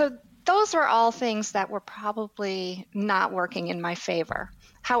 so those were all things that were probably not working in my favor.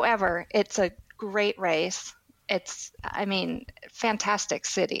 However, it's a great race. It's, fantastic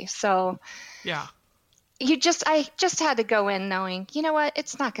city. So yeah. I just had to go in knowing, you know what,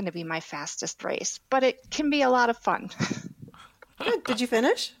 it's not going to be my fastest race, but it can be a lot of fun. Good. Did you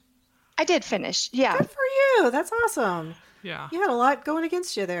finish? I did finish. Yeah. Good for you. That's awesome. Yeah. You had a lot going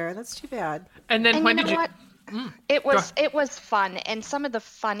against you there. That's too bad. And then when did you? What? It was fun, and some of the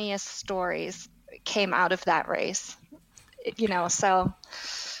funniest stories came out of that race. So.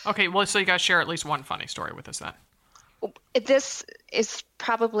 Okay, well, so you guys share at least one funny story with us then. This is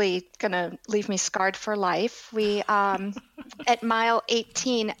probably going to leave me scarred for life. We, at mile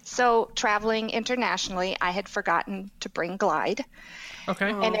 18, so traveling internationally, I had forgotten to bring Glide. Okay.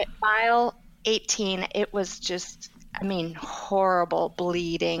 And at mile 18, it was just, horrible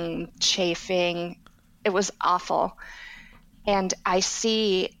bleeding, chafing. It was awful. And I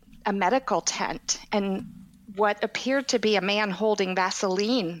see a tent and what appeared to be a man holding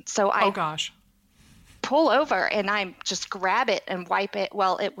Vaseline. So I gosh. pull over and I just grab it and wipe it.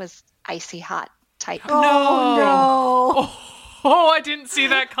 Well, it was icy hot type. No. Oh, I didn't see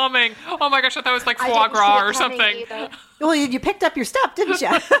that coming. Oh my gosh, I thought it was like foie gras or something. Well, you picked up your step, didn't you?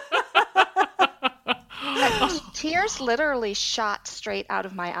 Tears literally shot straight out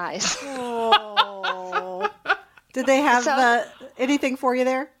of my eyes. Oh. Did they have anything for you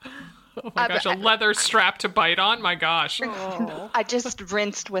there? Oh my gosh, a leather strap to bite on? My gosh. Oh. I just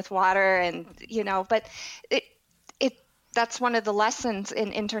rinsed with water and, but that's one of the lessons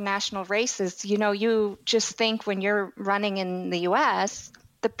in international races. You just think when you're running in the U.S.,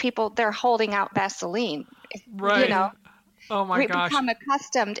 the people, they're holding out Vaseline. Right. Oh my gosh. We become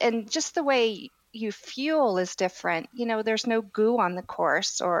accustomed. And just the way you fuel is different. There's no goo on the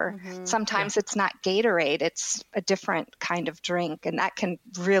course, or sometimes it's not Gatorade. It's a different kind of drink, and that can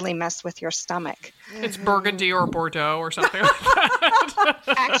really mess with your stomach. It's Burgundy or Bordeaux or something like that.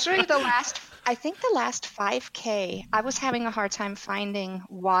 Actually, the last 5K, I was having a hard time finding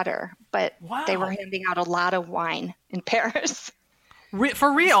water, but they were handing out a lot of wine in Paris.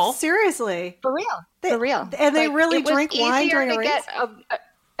 For real? For Seriously? real. And they really drink wine during a race? Get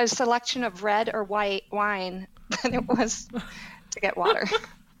a selection of red or white wine than it was to get water.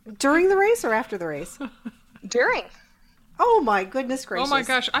 During the race or after the race? During. Oh my goodness gracious. Oh my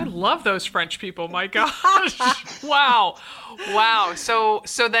gosh, I love those French people. My gosh. Wow. So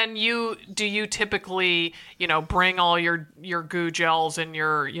then do you typically, bring all your goo gels and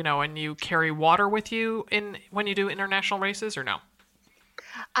and you carry water with you when you do international races, or no?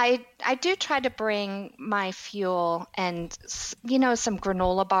 I do try to bring my fuel and, some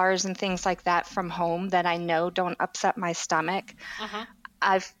granola bars and things like that from home that I know don't upset my stomach. Uh-huh.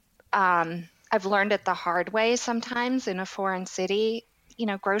 I've learned it the hard way sometimes in a foreign city.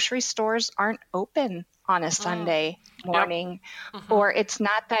 Grocery stores aren't open on a Sunday morning, or it's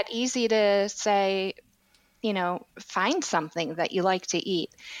not that easy to say, find something that you like to eat.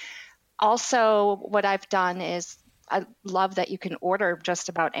 Also, what I've done is I love that you can order just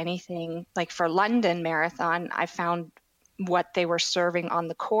about anything. Like for London Marathon, I found what they were serving on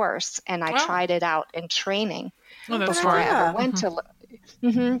the course, and I tried it out in training before I ever went to.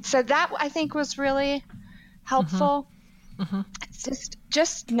 So that I think was really helpful. It's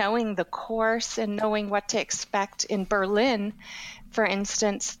just knowing the course and knowing what to expect. In Berlin, for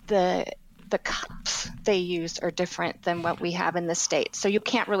instance, the cups they use are different than what we have in the States, so you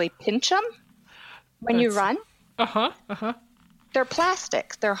can't really pinch them when you run. They're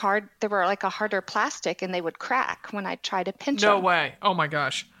plastic. They're hard. They were like a harder plastic, and they would crack when I try to pinch them. No way. Oh my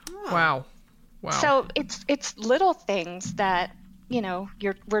gosh. Wow. So it's little things that,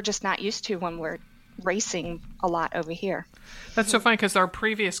 we're just not used to when we're racing a lot over here. That's so funny, because our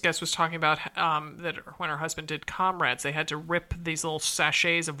previous guest was talking about that when her husband did Comrades, they had to rip these little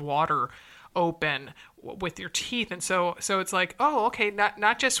sachets of water open with your teeth, and so it's like, oh, okay,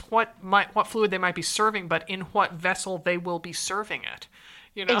 not just what fluid they might be serving, but in what vessel they will be serving it.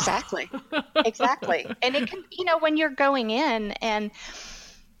 Exactly. And it can, when you're going in, and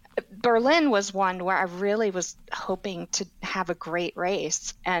Berlin was one where I really was hoping to have a great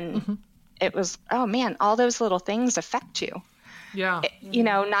race, and it was, oh man, all those little things affect you. Yeah.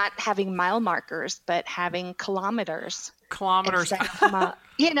 Not having mile markers, but having kilometers.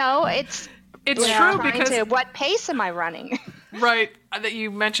 It's it's true, because what pace am I running? Right. That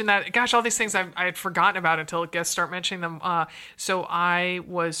you mentioned that. Gosh, all these things I had forgotten about until guests start mentioning them. So I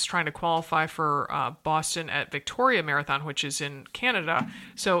was trying to qualify for Boston at Victoria Marathon, which is in Canada.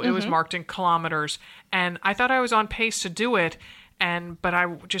 So it was marked in kilometers. And I thought I was on pace to do it. But I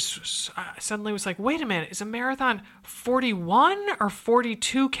just suddenly was like, wait a minute, is a marathon 41 or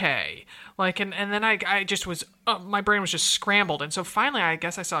 42K? Like, and then I just was, my brain was just scrambled. And so finally, I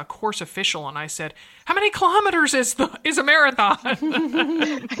guess I saw a course official and I said, how many kilometers is a marathon?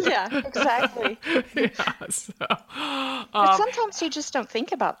 Yeah, exactly. But sometimes you just don't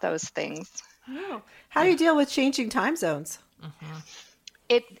think about those things. No. How do you deal with changing time zones?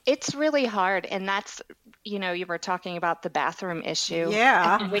 It's really hard. And that's, you were talking about the bathroom issue.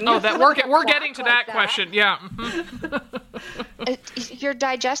 Yeah. We're getting to that question. Yeah. Your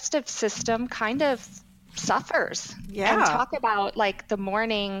digestive system kind of suffers. Yeah. And talk about like the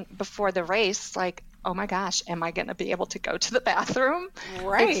morning before the race, like, oh my gosh, am I going to be able to go to the bathroom?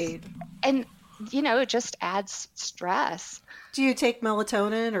 Right. It just adds stress. Do you take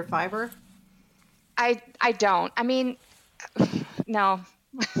melatonin or fiber? I don't. I mean, no.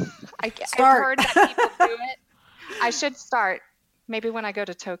 I've Start. heard that people do it. I should start. Maybe when I go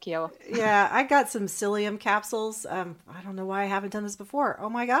to Tokyo. Yeah, I got some psyllium capsules. I don't know why I haven't done this before. Oh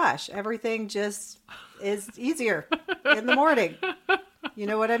my gosh, everything just is easier in the morning. You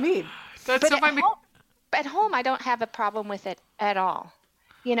know what I mean? That's so funny. At home, I don't have a problem with it at all.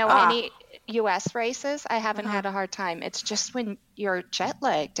 Any U.S. races, I haven't had a hard time. It's just when you're jet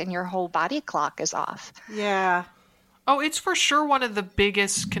lagged and your whole body clock is off. Yeah. Oh, it's for sure one of the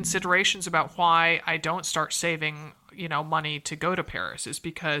biggest considerations about why I don't start saving, money to go to Paris is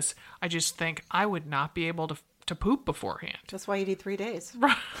because I just think I would not be able to poop beforehand. That's why you need 3 days.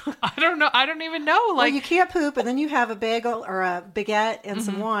 I don't know. I don't even know. Well, you can't poop, and then you have a bagel or a baguette and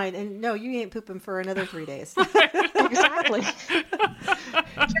some wine, and no, you ain't pooping for another 3 days. Exactly.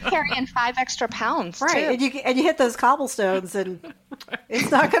 You're carrying 5 extra pounds, right? too. And you hit those cobblestones, and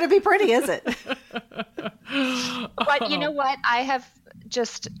it's not going to be pretty, is it? But you know what? I have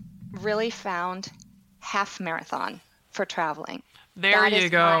just really found half marathon for traveling. There you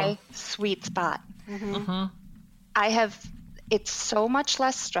go. That is my sweet spot. It's so much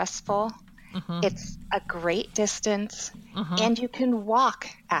less stressful. It's a great distance, and you can walk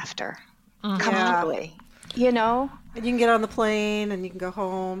after comfortably. And you can get on the plane and you can go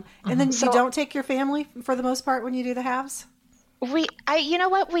home. And then you don't take your family for the most part when you do the halves? You know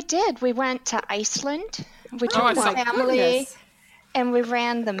what we did? We went to Iceland. We took my the family, goodness. and we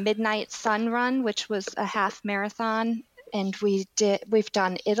ran the Midnight Sun Run, which was a half marathon. And we've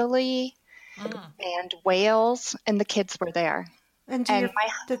done Italy and Wales, and the kids were there. And did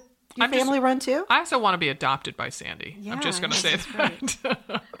your family run too? I also want to be adopted by Sandy. Yeah, I'm just going to say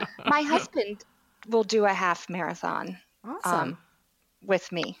that. My husband will do a half marathon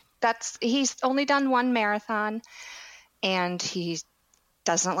with me. He's only done one marathon, and he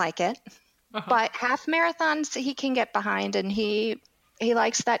doesn't like it. But half marathons he can get behind, and he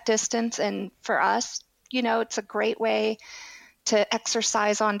likes that distance. And for us, it's a great way to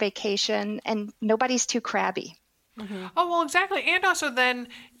exercise on vacation, and nobody's too crabby. Oh, well, exactly. And also then,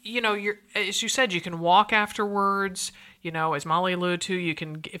 as you said, you can walk afterwards. As Molly alluded to, you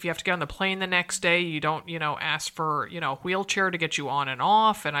can, if you have to get on the plane the next day, you don't, ask for, a wheelchair to get you on and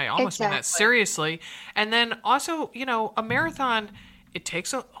off. And I almost mean that seriously. And then also, a marathon, it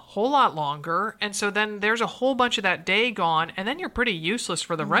takes a whole lot longer. And so then there's a whole bunch of that day gone, and then you're pretty useless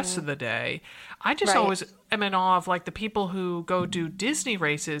for the rest of the day. I just always am in awe of like the people who go do Disney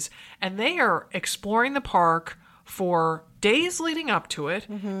races, and they are exploring the park for days leading up to it.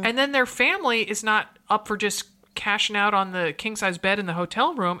 And then their family is not up for just cashing out on the king size bed in the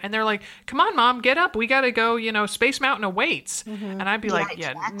hotel room. And they're like, come on, Mom, get up. We got to go, Space Mountain awaits. And I'd be like,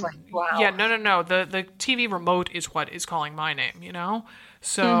 Wow. Yeah, no. The TV remote is what is calling my name,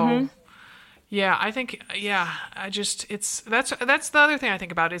 So yeah, I think, that's the other thing I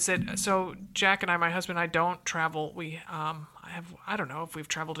think about is that, so Jack and I, my husband and I don't travel. I don't know if we've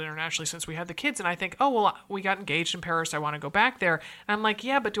traveled internationally since we had the kids. And I think, we got engaged in Paris. I want to go back there. And I'm like,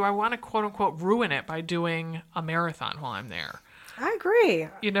 yeah, but do I want to quote unquote ruin it by doing a marathon while I'm there? I agree.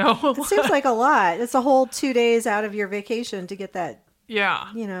 It seems like a lot. It's a whole 2 days out of your vacation to get that,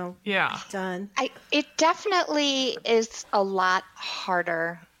 done. It definitely is a lot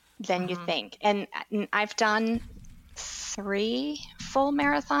harder than you think. And I've done 3 full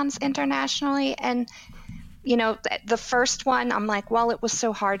marathons internationally, and the first one, I'm like, well, it was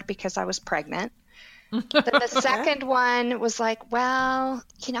so hard because I was pregnant. Then the second one was like, well,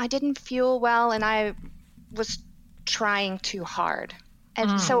 I didn't fuel well, and I was trying too hard.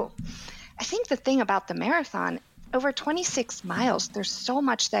 And so I think the thing about the marathon, over 26 miles. There's so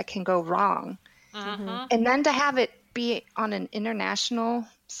much that can go wrong. Mm-hmm. And then to have it be on an international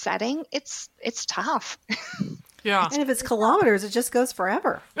setting, it's tough. Yeah. And if it's kilometers, it just goes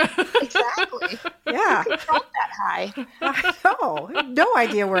forever. Exactly. Yeah. It's not that high. I know. No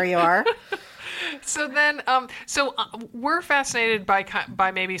idea where you are. So then, we're fascinated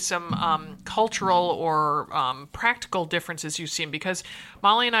by maybe some cultural or practical differesses you've seen, because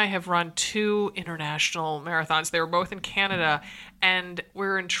Molly and I have run 2 international marathons. They were both in Canada, and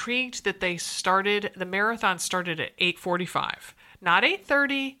we're intrigued that the marathon started at 8:45. Not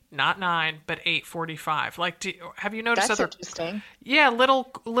 8:30, not 9, but 8:45. Like, have you noticed That's other interesting. Yeah, little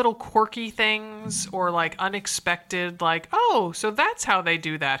quirky things, or like unexpected, like, oh, so that's how they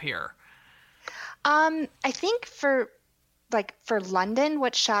do that here. I think for London,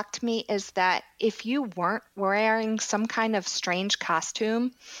 what shocked me is that if you weren't wearing some kind of strange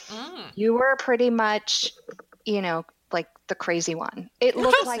costume, you were pretty much, like the crazy one. It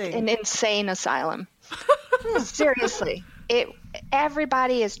looked like an insane asylum. Seriously.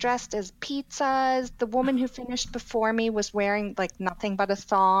 Everybody is dressed as pizzas. The woman who finished before me was wearing like nothing but a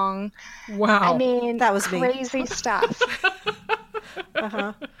thong. Wow. I mean, That was me. crazy stuff.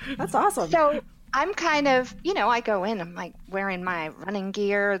 That's awesome. So I'm kind of, I go in, I'm like wearing my running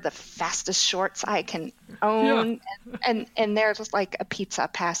gear, the fastest shorts I can own, and there's like a pizza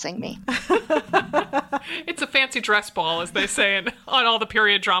passing me. It's a fancy dress ball, as they say on all the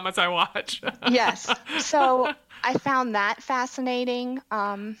period dramas I watch. Yes. So I found that fascinating.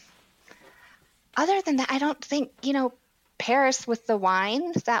 Other than that, I don't think, Paris with the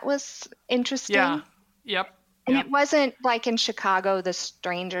wine, that was interesting. Yeah. Yep. And it wasn't like in Chicago, the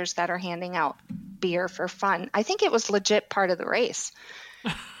strangers that are handing out beer for fun. I think it was legit part of the race.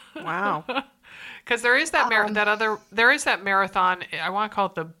 Wow. Because there is that there is that marathon. I want to call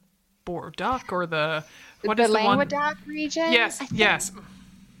it the Bordeaux or the what the is the one? Languedoc region. Yes. Yes.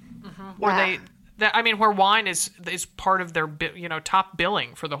 Mm-hmm. Where where wine is part of their top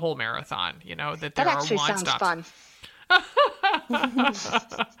billing for the whole marathon. That there That actually are wine sounds stops. fun.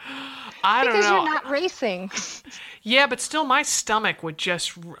 I don't Because know. you're not racing. Yeah, but still, my stomach would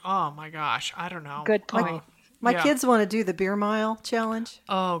just. Oh my gosh, I don't know. Good point. My Yeah. kids want to do the beer mile challenge,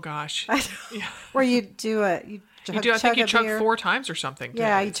 Oh gosh. where you do it. You do. I think you chug 4 times or something.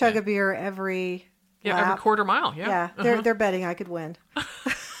 Yeah, you chug a beer every every lap. quarter mile. Yeah. Yeah, they're betting I could win. Is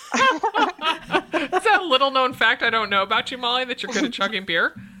that a little known fact I don't know about you, Molly, that you're good at chugging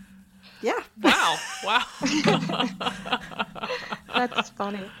beer? Yeah, Wow. That's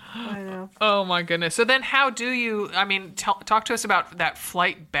funny. I know. Oh my goodness. So then how do you, talk to us about that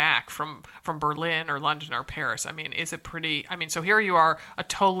flight back from Berlin or London or Paris. Is it pretty, so here you are, a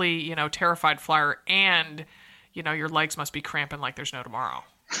totally, terrified flyer, and, your legs must be cramping like there's no tomorrow.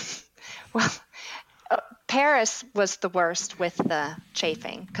 Well, Paris was the worst with the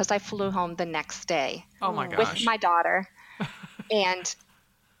chafing because I flew home the next day Oh my with gosh. my daughter and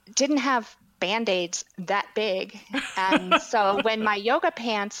didn't have Band-Aids that big. And so when my yoga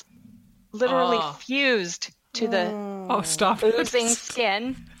pants literally fused to the Oh, stop it. oozing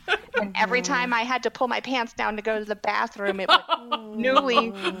skin, and every time I had to pull my pants down to go to the bathroom, it would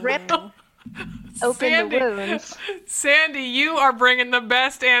newly rip open the wounds. Sandy, you are bringing the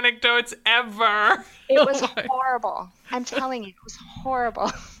best anecdotes ever. It was horrible. I'm telling you, it was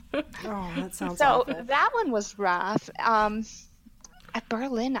horrible. Oh, that sounds So awful. that one was rough. At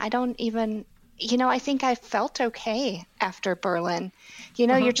Berlin, I don't even, I think I felt okay after Berlin.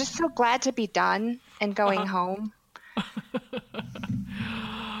 You're just so glad to be done and going home.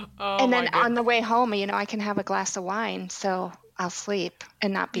 And then on the way home, I can have a glass of wine, so I'll sleep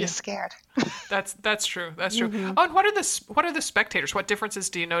and not be scared. That's true. That's true. Oh, and what are the spectators? What differences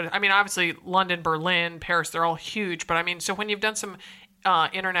do you notice? Obviously London, Berlin, Paris, they're all huge, but so when you've done some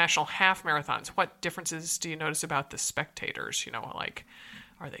international half marathons, what differences do you notice about the spectators? Like,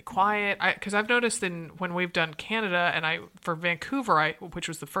 are they quiet? Because I've noticed when we've done Canada, and for Vancouver, which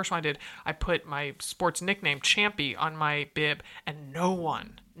was the first one I did, I put my sports nickname Champy on my bib, and no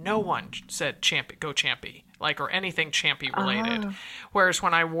one said Champy, go Champy, or anything Champy related. Whereas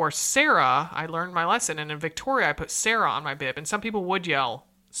when I wore Sarah, I learned my lesson, and in Victoria, I put Sarah on my bib, and some people would yell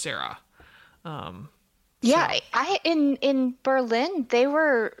Sarah. Yeah, in Berlin,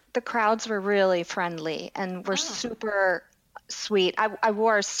 the crowds were really friendly and were super sweet. I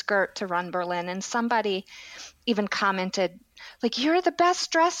wore a skirt to run Berlin, and somebody even commented, like, "You're the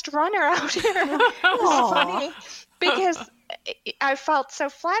best dressed runner out here." It was funny because I felt so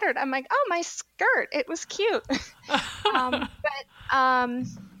flattered. I'm like, "Oh, my skirt, it was cute." But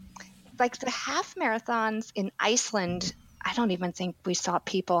like the half marathons in Iceland, I don't even think we saw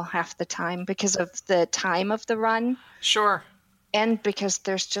people half the time because of the time of the run. Sure. And because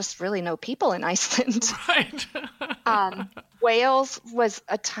there's just really no people in Iceland. Right. Wales was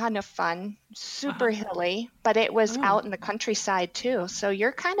a ton of fun, super hilly, but it was out in the countryside too. So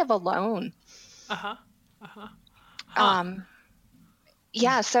you're kind of alone.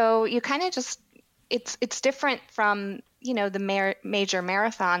 Yeah, so you kind of just, it's different from, the major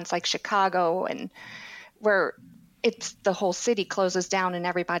marathons like Chicago, and where it's the whole city closes down and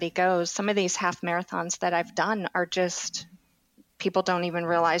everybody goes. Some of these half marathons that I've done are just, people don't even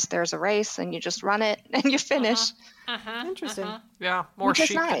realize there's a race, and you just run it and you finish. Interesting. Yeah, more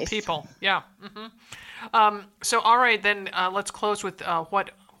sheep than people. Yeah. So, all right, then let's close with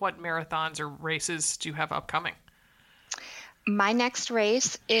what marathons or races do you have upcoming? My next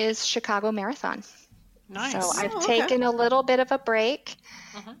race is Chicago Marathon. Nice. So I've taken a little bit of a break,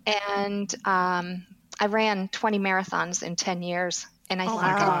 and I ran 20 marathons in 10 years, and I think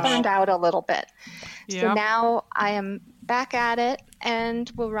I burned out a little bit. Yep. So now I am back at it,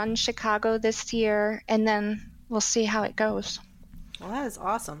 and we'll run Chicago this year, and then we'll see how it goes. Well, that is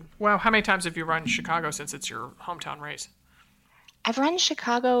awesome. Wow. How many times have you run Chicago since it's your hometown race? I've run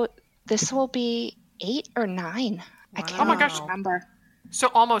Chicago. This will be 8 or 9. Wow. I can't remember. So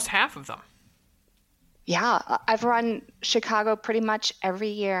almost half of them. Yeah, I've run Chicago pretty much every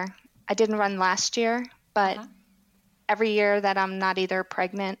year. I didn't run last year, but every year that I'm not either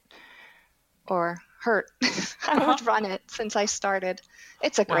pregnant or hurt, I would run it since I started.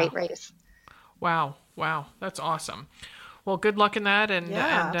 It's a great race. Wow. That's awesome. Well, good luck in that.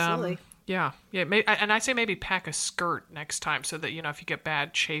 Absolutely. Yeah. And I say maybe pack a skirt next time so that, if you get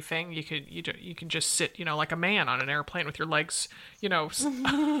bad chafing, you can just sit, like a man on an airplane with your legs,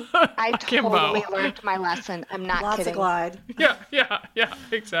 I totally learned my lesson. I'm not Lots kidding. Lots of glide. Yeah,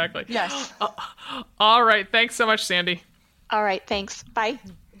 exactly. Yes. All right. Thanks so much, Sandy. All right. Thanks. Bye.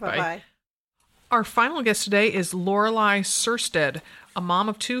 Bye-bye. Our final guest today is Lorelei Sursted, a mom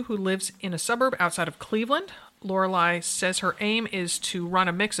of 2 who lives in a suburb outside of Cleveland. Lorelei says her aim is to run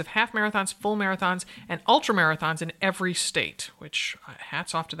a mix of half marathons, full marathons, and ultra marathons in every state, which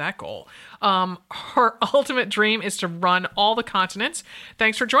hats off to that goal. Her ultimate dream is to run all the continents.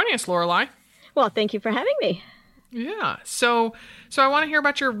 Thanks for joining us, Lorelei. Well, thank you for having me. Yeah. So I want to hear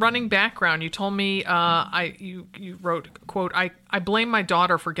about your running background. You told me you wrote, quote, I blame my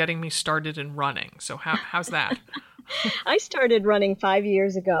daughter for getting me started in running. So how's that? I started running 5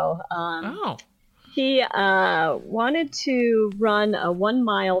 years ago. He wanted to run a 1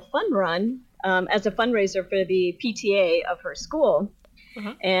 mile fun run as a fundraiser for the PTA of her school.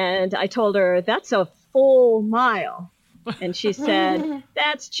 And I told her, that's a full mile. And she said,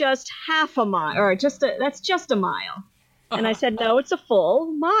 that's just half a mile, or that's just a mile. And I said, no, it's a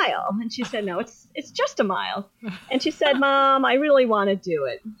full mile. And she said, no, it's just a mile. And she said, Mom, I really want to do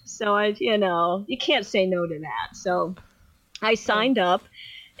it. So you can't say no to that. So I signed up.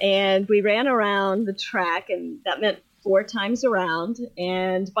 And we ran around the track, and that meant 4 times around.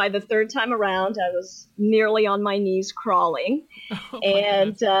 And by the 3rd time around, I was nearly on my knees crawling.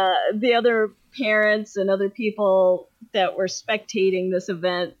 And the other parents and other people that were spectating this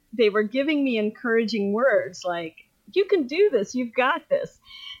event, they were giving me encouraging words like, you can do this, you've got this.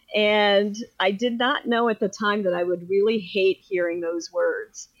 And I did not know at the time that I would really hate hearing those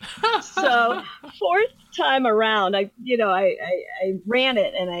words. So 4th time around, I ran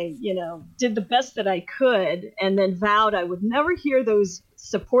it, and I did the best that I could, and then vowed I would never hear those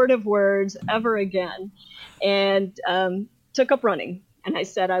supportive words ever again, and took up running. And I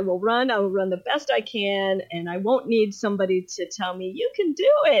said, I will run the best I can, and I won't need somebody to tell me, you can do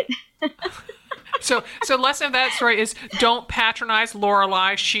it. So lesson of that story is don't patronize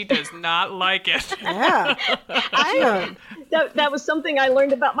Lorelei. She does not like it. Yeah. That was something I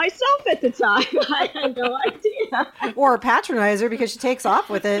learned about myself at the time. I had no idea. Or patronize her because she takes off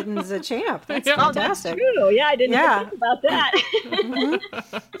with it and is a champ. That's fantastic. That's true. Yeah, I didn't even think about that.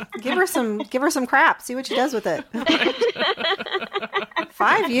 Give her some crap. See what she does with it.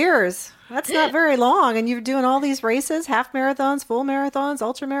 5 years. That's not very long. And you're doing all these races, half marathons, full marathons,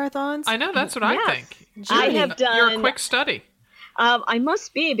 ultra marathons. I know. That's what I think. I have done. You're a quick study. I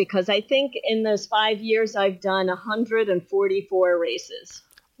must be, because I think in those 5 years I've done 144 races.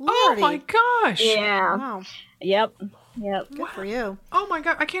 Lordy. Oh my gosh. Yeah. Wow. Yep. Good for you. Oh my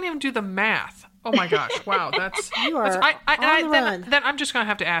God. I can't even do the math. Oh my gosh. Wow. You are on the run. Then I'm just going to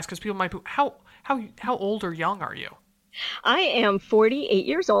have to ask, because people might be, how old or young are you? I am 48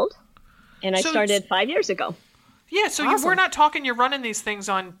 years old, and I started 5 years ago. Yeah, so awesome. we're not talking you're running these things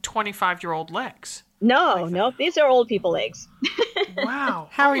on 25-year-old legs. No, these are old people legs. Wow.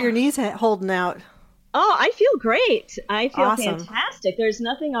 How are your knees holding out? Oh, I feel great. I feel Awesome. fantastic. There's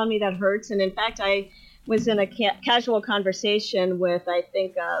nothing on me that hurts. And in fact, I was in a casual conversation with, I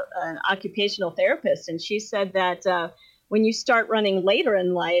think, an occupational therapist. And she said that when you start running later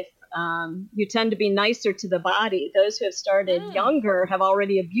in life, you tend to be nicer to the body. Those who have started younger have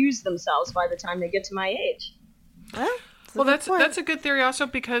already abused themselves by the time they get to my age. Well, that's a good theory also,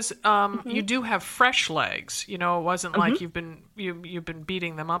 because you do have fresh legs. You know, it wasn't like you've been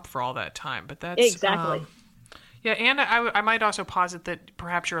beating them up for all that time. But that's exactly. Yeah, and I might also posit that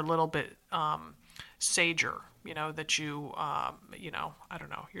perhaps you're a little bit sager. You know, that you I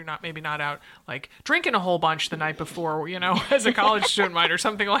don't know, you're maybe not out like drinking a whole bunch the night before, you know, as a college student might, or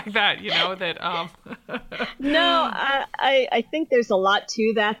something like that, you know, that No, I think there's a lot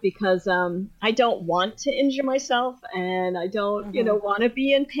to that, because I don't want to injure myself, and I don't, want to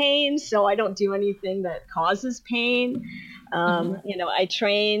be in pain, so I don't do anything that causes pain. I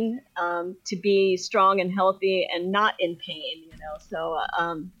train to be strong and healthy and not in pain, so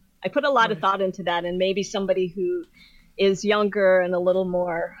I put a lot of thought into that, and maybe somebody who is younger and a little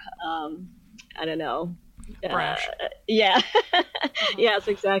more, I don't know. Brash. Yeah. Yes,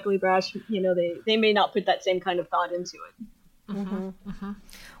 exactly. Brash. They may not put that same kind of thought into it.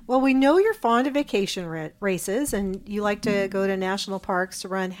 Well, we know you're fond of vacation races, and you like to go to national parks to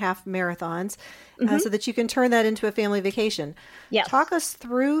run half marathons so that you can turn that into a family vacation. Yes. Talk us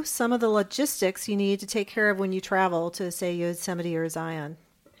through some of the logistics you need to take care of when you travel to, say, Yosemite or Zion.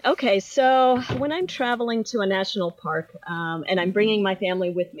 Okay, so when I'm traveling to a national park and I'm bringing my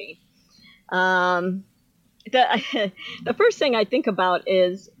family with me, the first thing I think about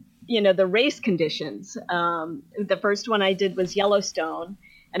is, the race conditions. The first one I did was Yellowstone,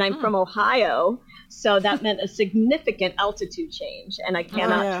 and I'm from Ohio, so that meant a significant altitude change, and I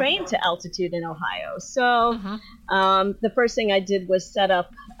cannot train to altitude in Ohio. So the first thing I did was set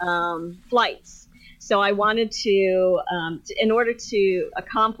up flights. So I wanted to in order to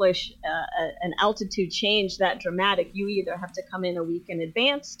accomplish an altitude change that dramatic, you either have to come in a week in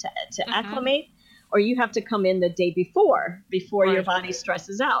advance to acclimate, or you have to come in the day before your body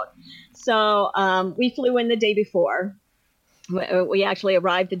stresses out. So we flew in the day before. We actually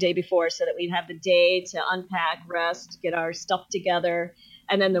arrived the day before so that we'd have the day to unpack, rest, get our stuff together,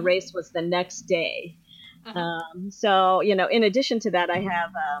 and then the race was the next day. So, in addition to that, I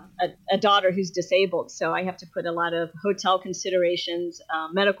have a daughter who's disabled, so I have to put a lot of hotel considerations,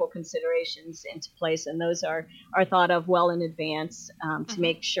 medical considerations into place, and those are thought of well in advance to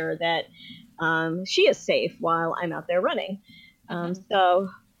make sure that she is safe while I'm out there running. So,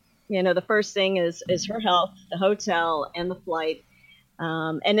 the first thing is her health, the hotel, and the flight,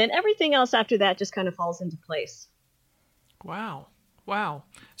 and then everything else after that just kind of falls into place. Wow.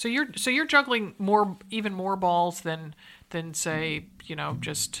 So you're juggling even more balls than say,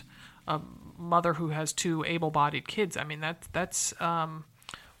 just a mother who has two able-bodied kids. I mean, that's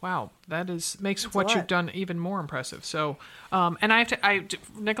wow. Makes what you've done even more impressive. So, and I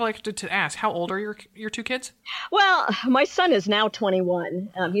neglected to ask, how old are your two kids? Well, my son is now 21.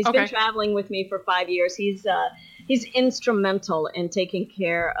 He's been traveling with me for 5 years. He's instrumental in taking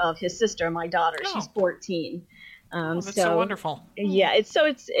care of his sister, my daughter. She's 14. That's so wonderful. Yeah, it's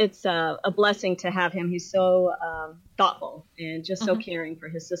a blessing to have him. He's so thoughtful and just so caring for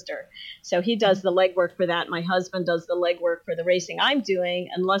his sister. So he does the legwork for that. My husband does the legwork for the racing I'm doing,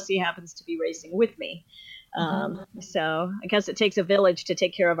 unless he happens to be racing with me. So I guess it takes a village to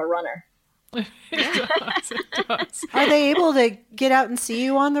take care of a runner. It does. Are they able to get out and see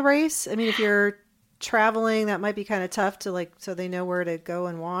you on the race? I mean, if you're traveling, that might be kind of tough to so they know where to go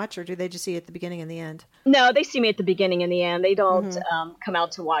and watch, or do they just see you at the beginning and the end? No, they see me at the beginning and the end. They don't come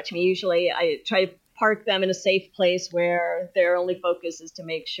out to watch me. Usually I try to park them in a safe place where their only focus is to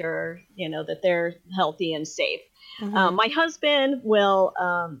make sure, that they're healthy and safe. My husband will,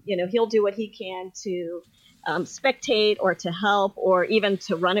 he'll do what he can to spectate or to help or even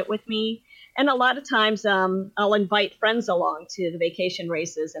to run it with me. And a lot of times I'll invite friends along to the vacation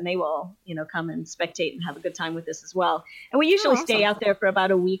races, and they will, come and spectate and have a good time with this as well. And we usually stay out there for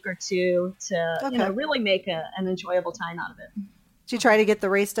about a week or two to, really make an enjoyable time out of it. Do you try to get the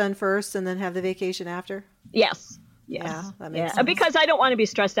race done first and then have the vacation after? Yes. Yeah, that makes sense. Because I don't want to be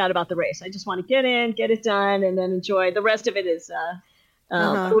stressed out about the race. I just want to get in, get it done, and then enjoy. The rest of it is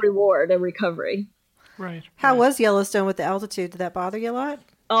a reward, a recovery. Right. How was Yellowstone with the altitude? Did that bother you a lot?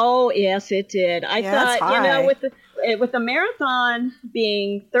 Oh, yes, it did. I thought, with the marathon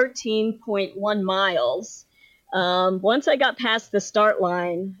being 13.1 miles, once I got past the start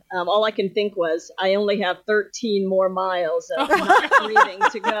line, all I can think was I only have 13 more miles of not breathing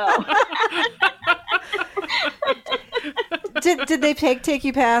to go. Did they take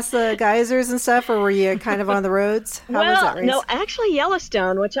you past the geysers and stuff, or were you kind of on the roads? How was that race? No, actually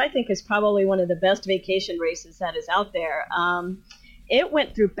Yellowstone, which I think is probably one of the best vacation races that is out there. It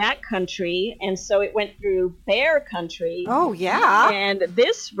went through backcountry, and so it went through bear country. Oh, yeah. And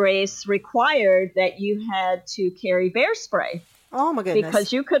this race required that you had to carry bear spray. Oh, my goodness.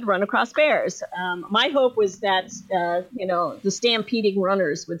 Because you could run across bears. My hope was that, the stampeding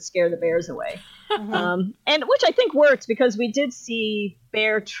runners would scare the bears away. And which I think worked, because we did see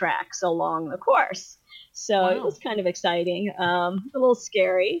bear tracks along the course. So It was kind of exciting, a little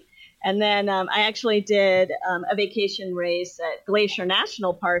scary. And then I actually did a vacation race at Glacier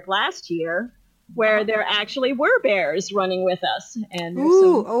National Park last year, where there actually were bears running with us. And there's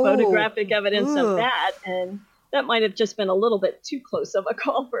some photographic evidence of that. And that might have just been a little bit too close of a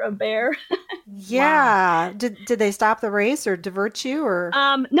call for a bear. Yeah. Wow. Did they stop the race or divert you? Or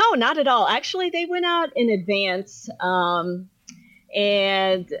no, not at all. Actually, they went out in advance.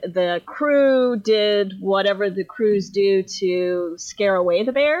 And the crew did whatever the crews do to scare away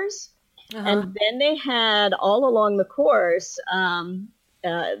the bears. And then they had all along the course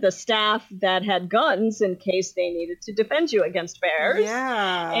the staff that had guns in case they needed to defend you against bears.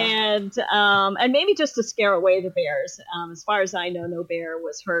 Yeah. And maybe just to scare away the bears. As far as I know, no bear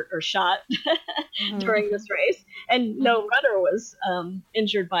was hurt or shot during this race. And no runner was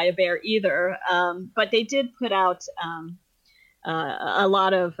injured by a bear either. But they did put out a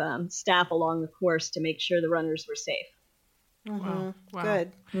lot of staff along the course to make sure the runners were safe. Wow.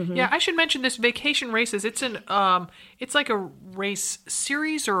 Good. Yeah, I should mention this vacation races. It's it's like a race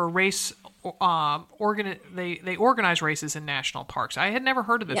series or a race. They organize races in national parks. I had never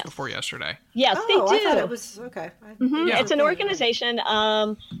heard of this before yesterday. Yes, they do. I thought it was okay. Yeah, it's an organization.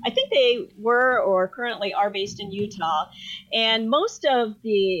 I think they were or currently are based in Utah, and most of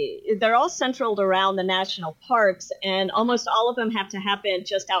they're all centered around the national parks, and almost all of them have to happen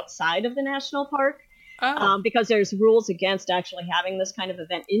just outside of the national park. Because there's rules against actually having this kind of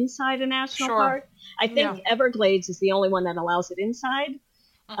event inside a national park. I think Everglades is the only one that allows it inside.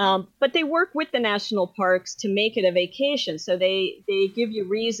 But they work with the national parks to make it a vacation. So they give you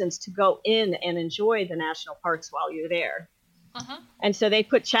reasons to go in and enjoy the national parks while you're there. And so they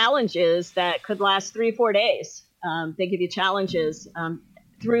put challenges that could last 3 or 4 days. They give you challenges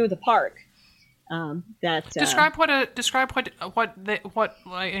through the park. Describe what an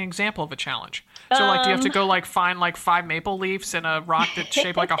example of a challenge. So do you have to go find 5 maple leaves and a rock that's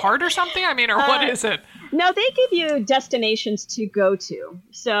shaped like a heart or something? I mean, or what is it? No, they give you destinations to go to.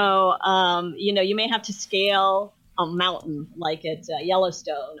 So you may have to scale a mountain like at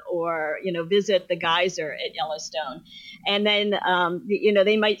Yellowstone, or visit the geyser at Yellowstone, and then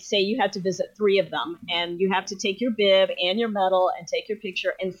they might say you have to visit 3 of them, and you have to take your bib and your medal and take your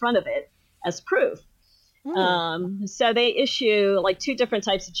picture in front of it as proof. So they issue 2 different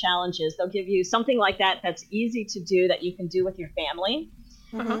types of challenges. They'll give you something like that's easy to do that you can do with your family.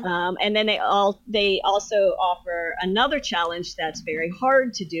 And then they also offer another challenge that's very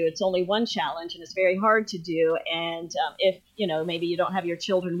hard to do. It's only one challenge and it's very hard to do. And if maybe you don't have your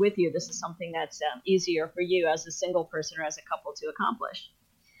children with you, this is something that's easier for you as a single person or as a couple to accomplish.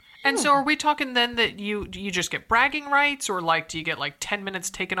 And so are we talking then that you just get bragging rights, or do you get 10 minutes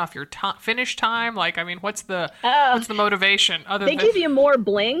taken off your finish time? What's the motivation? They give you more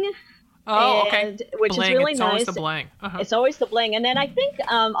bling. Oh, okay. Which bling. Is really it's nice. Always the bling. It's always the bling. And then I think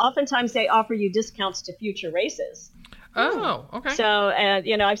oftentimes they offer you discounts to future races. Oh, okay. So,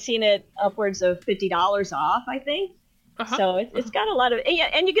 I've seen it upwards of $50 off, I think. So it's got a lot of,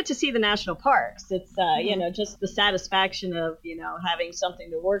 and you get to see the national parks. It's, just the satisfaction of, having something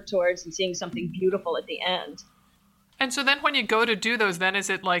to work towards and seeing something beautiful at the end. And so then when you go to do those, then is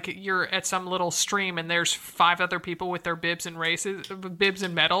it you're at some little stream and there's 5 other people with their bibs and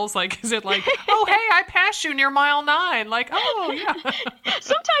medals? Is it oh, hey, I passed you near mile 9? Oh, yeah.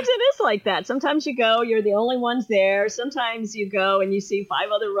 Sometimes it is like that. Sometimes you go, you're the only ones there. Sometimes you go and you see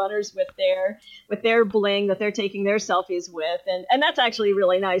 5 other runners with their bling that they're taking their selfies with. And that's actually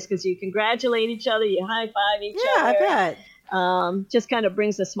really nice because you congratulate each other, you high-five each other. Yeah, I bet. Just kind of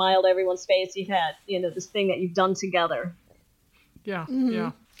brings a smile to everyone's face. You've had, this thing that you've done together. Yeah,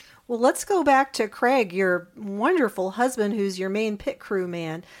 yeah. Well, let's go back to Craig, your wonderful husband, who's your main pit crew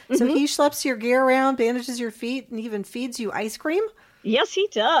man. So he schleps your gear around, bandages your feet, and even feeds you ice cream? Yes, he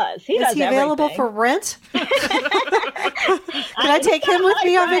does. He Is he available for rent? Can I take him with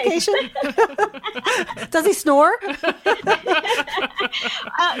me on vacation? Does he snore?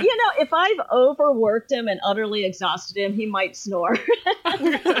 If I've overworked him and utterly exhausted him, he might snore.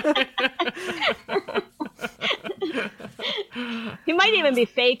 He might even be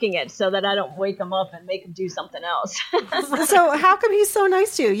faking it so that I don't wake him up and make him do something else. So how come he's so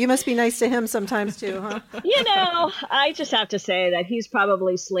nice to you? You must be nice to him sometimes too, huh? I just have to say that he's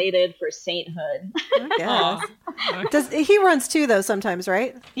probably slated for sainthood. I guess. He runs too, though, sometimes,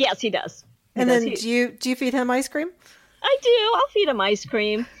 right? Yes, he does. And then do you feed him ice cream? I do. I'll feed him ice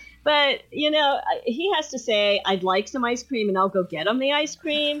cream. But, he has to say, I'd like some ice cream, and I'll go get him the ice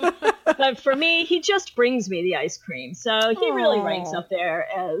cream. But for me, he just brings me the ice cream. So he really ranks up there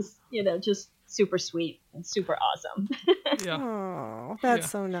as, just super sweet and super awesome. Yeah. Oh, that's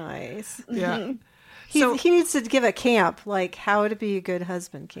so nice. Yeah. He needs to give a camp, like how to be a good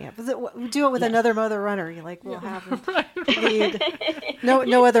husband camp. Do it with another mother runner. We'll have him lead.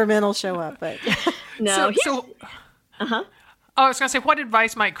 No other men will show up, but no. I was going to say, what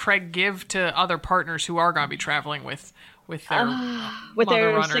advice might Craig give to other partners who are going to be traveling with their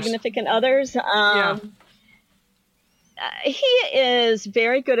runners? Significant others? He is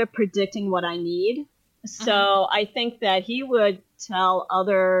very good at predicting what I need. So I think that he would tell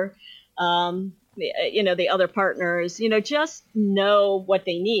other, the other partners, just know what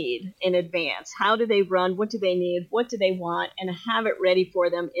they need in advance. How do they run? What do they need? What do they want? And have it ready for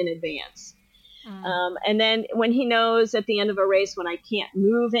them in advance. And then when he knows at the end of a race when I can't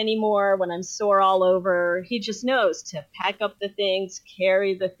move anymore, when I'm sore all over, he just knows to pack up the things,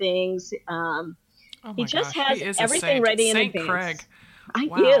 carry the things. He just has everything ready in advance. Craig.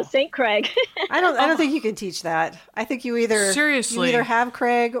 Yeah, St. Craig. I don't think you can teach that. I think you either have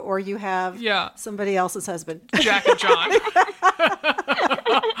Craig or you have somebody else's husband. Jack and John.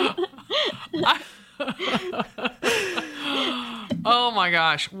 Oh my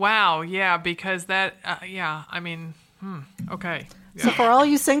gosh. Wow. Yeah, because that okay. Yeah. So for all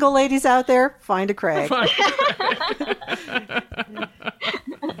you single ladies out there, find a Craig.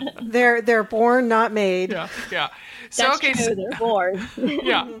 They're born, not made. Yeah. So That's true. They're born.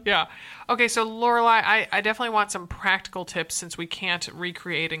 Yeah. Okay, so Lorelei, I definitely want some practical tips since we can't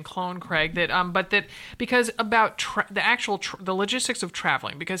recreate and clone Craig. Because about the logistics of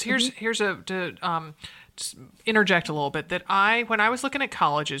traveling. Because here's interject a little bit that when I was looking at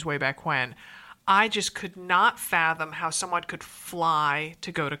colleges way back when, I just could not fathom how someone could fly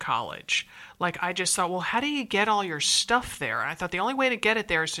to go to college. Like, I just thought, well, how do you get all your stuff there? And I thought the only way to get it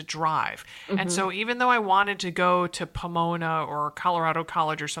there is to drive. And so even though I wanted to go to Pomona or Colorado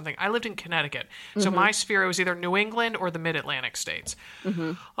College or something, I lived in Connecticut. So my sphere was either New England or the Mid-Atlantic states,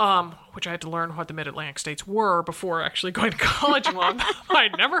 which I had to learn what the Mid-Atlantic states were before actually going to college.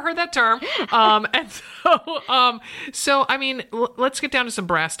 I'd never heard that term. So I mean, let's get down to some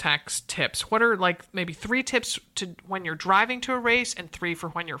brass tacks tips. What are maybe 3 tips to when you're driving to a race and 3 for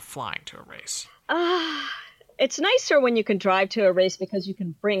when you're flying to a race? It's nicer when you can drive to a race because you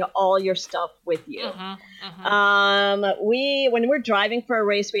can bring all your stuff with you. When we're driving for a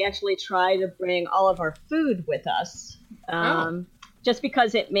race, we actually try to bring all of our food with us, just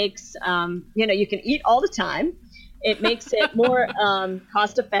because it makes you can eat all the time. It makes it more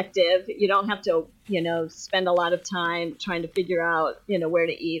cost effective. You don't have to spend a lot of time trying to figure out where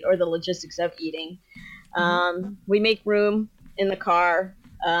to eat or the logistics of eating. We make room in the car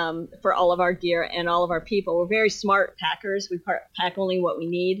for all of our gear and all of our people. We're very smart packers. We pack only what we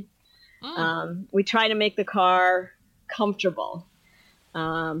need. We try to make the car comfortable,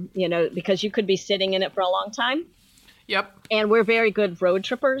 because you could be sitting in it for a long time. Yep. And we're very good road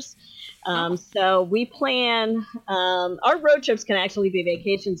trippers. So we plan, our road trips can actually be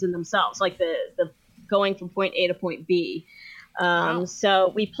vacations in themselves, like the going from point A to point B.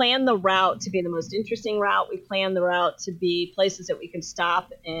 So we plan the route to be the most interesting route. We plan the route to be places that we can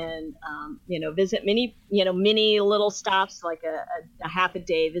stop and, visit many little stops, like a half a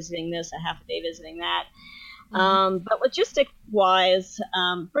day visiting this, a half a day visiting that. But logistic wise,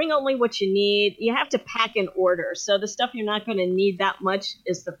 bring only what you need. You have to pack in order. So the stuff you're not going to need that much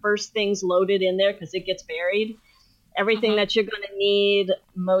is the first things loaded in there because it gets buried. Everything that you're going to need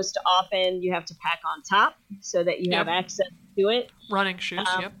most often you have to pack on top so that you have access to it. Running shoes,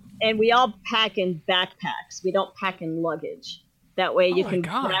 yep. And we all pack in backpacks. We don't pack in luggage. That way you can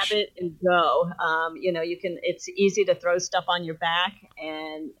grab it and go. It's easy to throw stuff on your back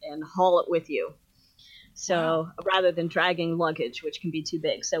and haul it with you. So rather than dragging luggage, which can be too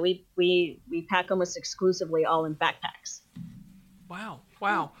big. So we pack almost exclusively all in backpacks.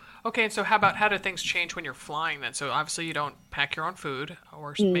 Wow. Okay, and so how do things change when you're flying then? So obviously you don't pack your own food,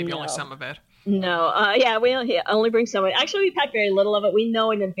 or maybe only some of it. No, we only bring some of it. Actually, we pack very little of it. We know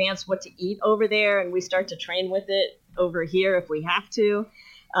in advance what to eat over there, and we start to train with it over here if we have to.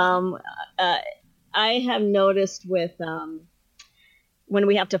 I have noticed with when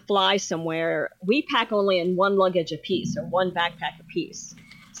we have to fly somewhere, we pack only in one luggage apiece or one backpack apiece.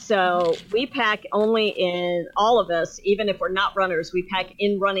 So we pack only in, all of us, even if we're not runners, we pack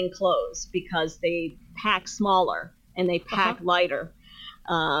in running clothes because they pack smaller and they pack lighter.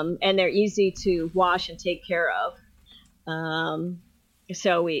 And they're easy to wash and take care of.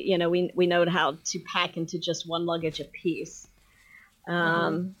 So we know how to pack into just one luggage apiece.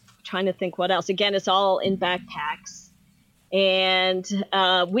 Trying to think what else. Again, it's all in backpacks. And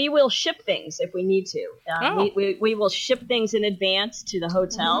we will ship things if we need to. We will ship things in advance to the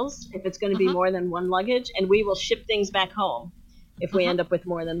hotels if it's going to be more than one luggage, and we will ship things back home if we end up with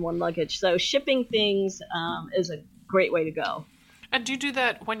more than one luggage. So shipping things is a great way to go. And do you do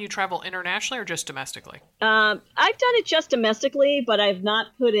that when you travel internationally or just domestically? I've done it just domestically, but I've not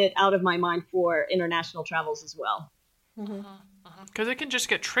put it out of my mind for international travels as well. Because it can just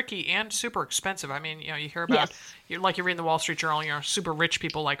get tricky and super expensive. I mean, you hear about, you read in the Wall Street Journal, super rich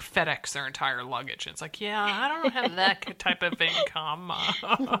people like FedEx their entire luggage. And it's like, yeah, I don't have that type of income.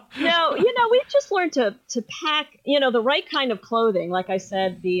 No, we've just learned to pack, the right kind of clothing. Like I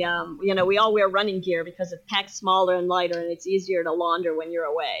said, we all wear running gear because it packs smaller and lighter and it's easier to launder when you're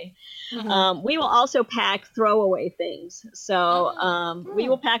away. We will also pack throwaway things. So we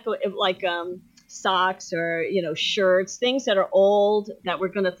will pack socks or shirts, things that are old that we're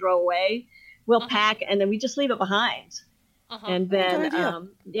going to throw away, we'll pack and then we just leave it behind. And then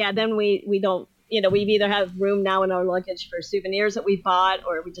then we don't, we either have room now in our luggage for souvenirs that we bought,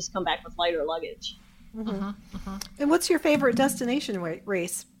 or we just come back with lighter luggage. And what's your favorite destination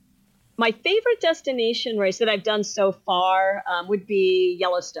race? My favorite destination race that I've done so far would be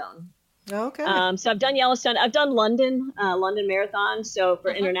Yellowstone. Okay. So I've done Yellowstone. I've done London Marathon. So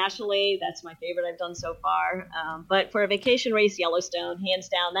for internationally, that's my favorite I've done so far. But for a vacation race, Yellowstone, hands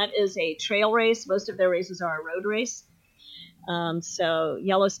down, that is a trail race. Most of their races are a road race. So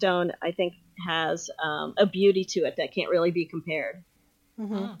Yellowstone, I think, has a beauty to it that can't really be compared.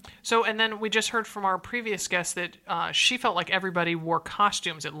 So, and then we just heard from our previous guest that she felt like everybody wore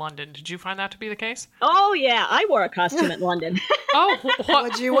costumes at London. Did you find that to be the case? Oh, yeah. I wore a costume at London.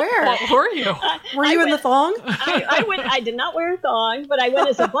 What'd you wear? What were you? Were you in the thong? I did not wear a thong, but I went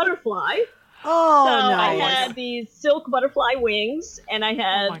as a butterfly. Oh, so nice. I had these silk butterfly wings, and I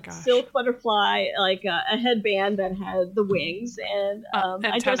had silk butterfly, like a headband that had the wings, and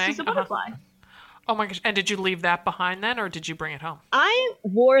I dressed as a butterfly. Oh my gosh. And did you leave that behind then, or did you bring it home? I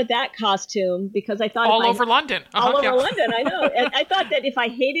wore that costume because I thought... All over London. All over London, I know. And I thought that if I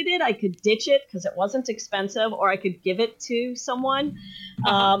hated it, I could ditch it because it wasn't expensive, or I could give it to someone.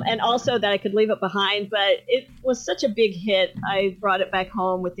 And also that I could leave it behind. But it was such a big hit, I brought it back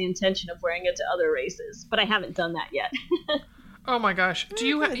home with the intention of wearing it to other races. But I haven't done that yet. Oh my gosh! Do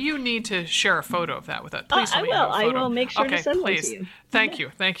you need to share a photo of that with us? Please, I will. I will make sure to send one to you. Thank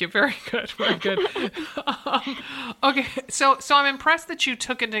you. Very good. Very good. Okay, so I'm impressed that you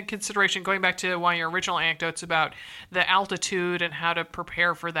took into consideration, going back to one of your original anecdotes about the altitude and how to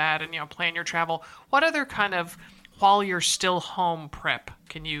prepare for that, and plan your travel. What other kind of, while you're still home, prep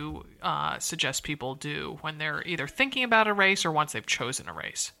can you suggest people do when they're either thinking about a race or once they've chosen a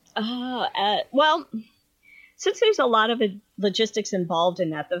race? Well, since there's a lot of logistics involved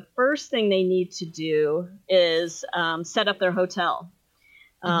in that, the first thing they need to do is set up their hotel.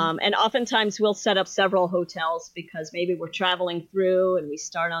 And oftentimes we'll set up several hotels because maybe we're traveling through and we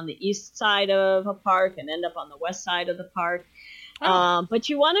start on the east side of a park and end up on the west side of the park. But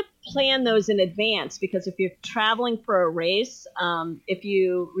you want to plan those in advance because if you're traveling for a race, if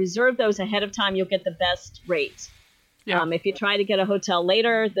you reserve those ahead of time, you'll get the best rate. Yeah. If you try to get a hotel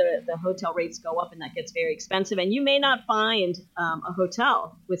later, the hotel rates go up and that gets very expensive. And you may not find a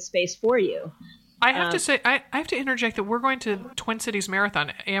hotel with space for you. I have to say, I have to interject that we're going to Twin Cities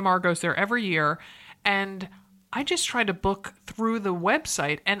Marathon. AMR goes there every year. And I just tried to book through the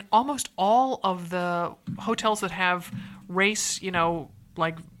website. And almost all of the hotels that have race,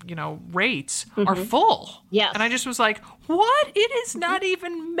 rates are full. Yes. And I just was like, what? It is not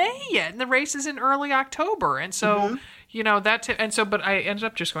even May yet. And the race is in early October. And so, but I ended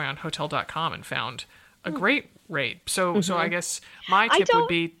up just going on hotel.com and found a great rate. So I guess my tip would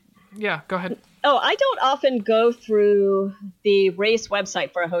be, go ahead. Oh, I don't often go through the race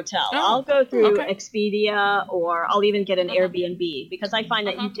website for a hotel. I'll go through Expedia, or I'll even get an Airbnb because I find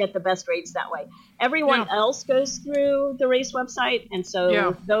that you get the best rates that way. Everyone else goes through the race website, and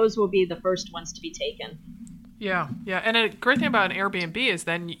so those will be the first ones to be taken. Yeah. And a great thing about an Airbnb is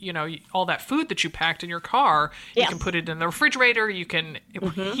then, all that food that you packed in your car, you can put it in the refrigerator, you can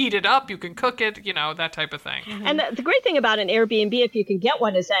heat it up, you can cook it, that type of thing. And the great thing about an Airbnb, if you can get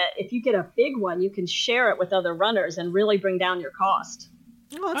one, is that if you get a big one, you can share it with other runners and really bring down your cost.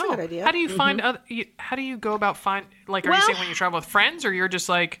 Oh, that's a good idea. How do you find other? How do you go about are you saying when you travel with friends, or you're just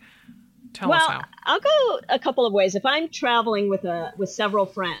like, tell us how? I'll go a couple of ways. If I'm traveling with several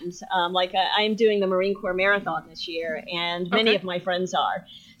friends, I'm doing the Marine Corps Marathon this year, and many of my friends are.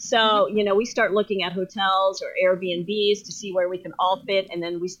 So, we start looking at hotels or Airbnbs to see where we can all fit, and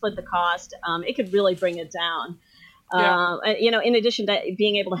then we split the cost. It could really bring it down. Yeah. In addition to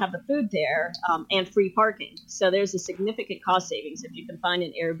being able to have the food there and free parking. So there's a significant cost savings if you can find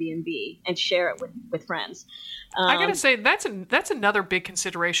an Airbnb and share it with friends. I got to say, that's another big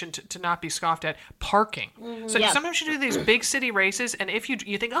consideration to not be scoffed at, parking. So sometimes you do these big city races, and if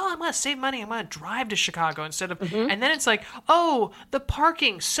you think, I'm going to save money, I'm going to drive to Chicago instead of, and then it's like, the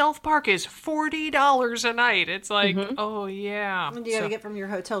parking, self-park is $40 a night. It's like, oh, yeah. And you got to get from your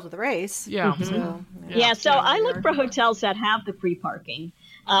hotel to the race. Yeah. So I look for hotels that have the free parking.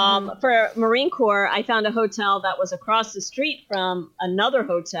 For Marine Corps, I found a hotel that was across the street from another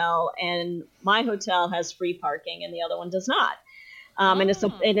hotel, and my hotel has free parking and the other one does not. And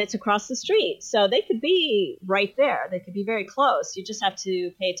it's across the street. So they could be right there. They could be very close. You just have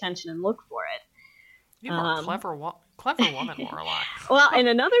to pay attention and look for it. You are a clever woman, Lorelai. Well, and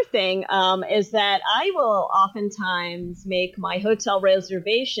another thing is that I will oftentimes make my hotel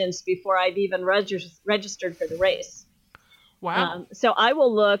reservations before I've even registered for the race. Wow. So I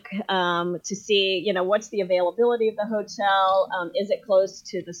will look to see, what's the availability of the hotel? Is it close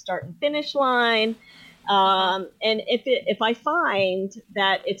to the start and finish line? And if I find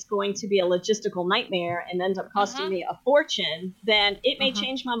that it's going to be a logistical nightmare and ends up costing me a fortune, then it may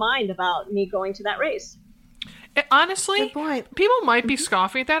change my mind about me going to that race. Honestly, good point. People might be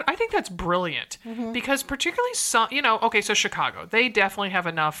scoffing at that. I think that's brilliant because particularly so Chicago, they definitely have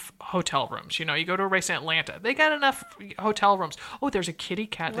enough hotel rooms. You go to a race in Atlanta, they got enough hotel rooms. Oh, there's a kitty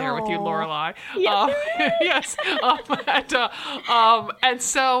cat there with you, Lorelai. Yes. And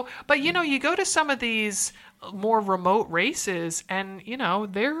so, but you go to some of these more remote races, and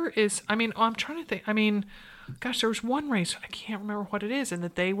there is. I'm trying to think. Gosh, there was one race, I can't remember what it is, and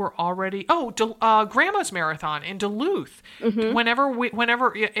that they were already, Grandma's Marathon in Duluth.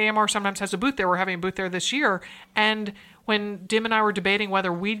 Whenever AMR sometimes has a booth there, we're having a booth there this year, and when Dim and I were debating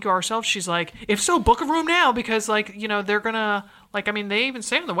whether we'd go ourselves, she's like, if so, book a room now, because, they're gonna, they even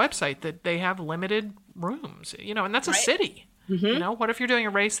say on the website that they have limited rooms, and that's a city. What if you're doing a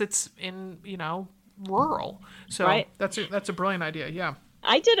race that's in, rural? So that's a brilliant idea, yeah.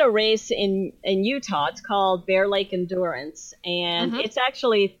 I did a race in Utah. It's called Bear Lake Endurance, and it's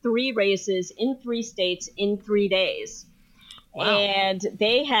actually 3 races in 3 states in 3 days. Wow. And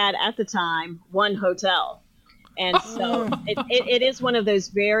they had, at the time, 1 hotel. And so it is one of those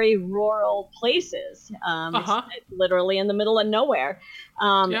very rural places. It's literally in the middle of nowhere.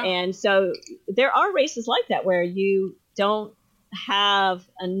 And so there are races like that where you don't have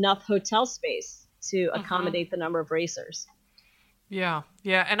enough hotel space to accommodate the number of racers. Yeah.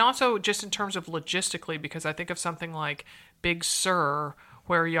 And also just in terms of logistically, because I think of something like Big Sur,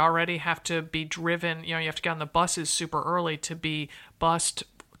 where you already have to be driven, you have to get on the buses super early to be bussed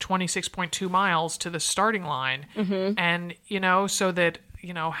 26.2 miles to the starting line. And, so that,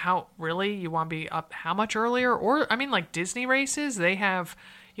 how really you want to be up how much earlier? Or, like Disney races, they have,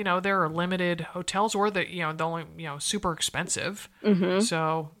 there are limited hotels, or the only, super expensive.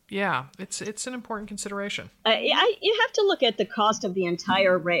 So yeah, it's an important consideration. You have to look at the cost of the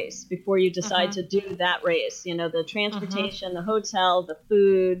entire race before you decide to do that race. The transportation, the hotel, the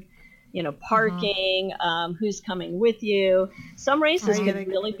food, parking, who's coming with you. Some races can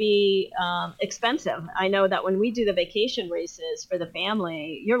really be expensive. I know that when we do the vacation races for the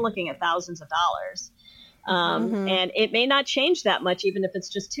family, you're looking at thousands of dollars. And it may not change that much, even if it's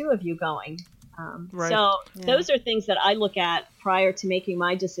just 2 of you going. So those are things that I look at prior to making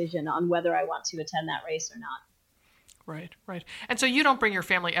my decision on whether I want to attend that race or not. Right. And so you don't bring your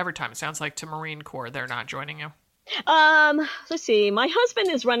family every time. It sounds like to Marine Corps, they're not joining you. Let's see. My husband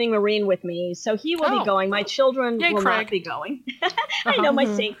is running Marine with me, so he will be going. My children will not be going. I know, my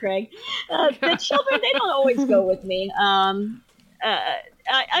St. Craig. The children, they don't always go with me.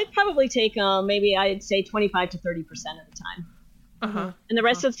 I'd probably take maybe I'd say 25 to 30% of the time. And the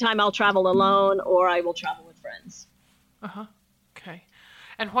rest of the time I'll travel alone, or I will travel with friends. Okay.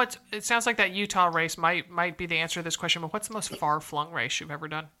 And it sounds like that Utah race might be the answer to this question, but what's the most far-flung race you've ever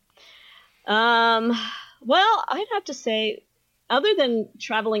done? Well, I'd have to say, other than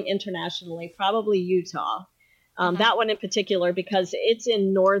traveling internationally, probably Utah. That one in particular, because it's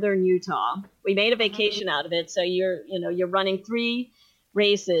in northern Utah. We made a vacation out of it, so you're running 3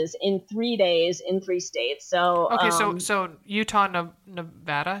 races in 3 days in 3 states. So so Utah,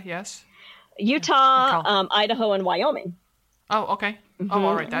 Nevada, yes. Utah, Idaho, and Wyoming. Oh, okay. Oh,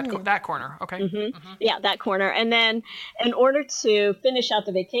 all right. That corner. Okay. Yeah, that corner. And then in order to finish out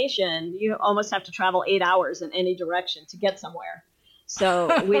the vacation, you almost have to travel 8 hours in any direction to get somewhere.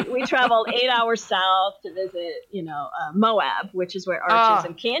 So we traveled 8 hours south to visit, Moab, which is where Arches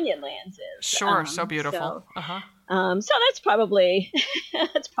and Canyonlands is. Sure. So beautiful. So that's probably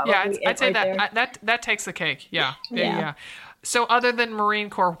yeah, I'd say right that takes the cake. Yeah. So other than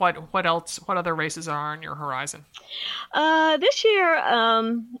Marine Corps, what other races are on your horizon? This year,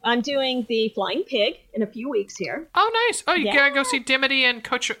 I'm doing the Flying Pig in a few weeks here. Oh, nice. Oh, you gotta go see Dimity and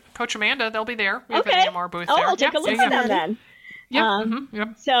Coach Amanda. They'll be there. We have an AMR booth there. I'll take a look at them then.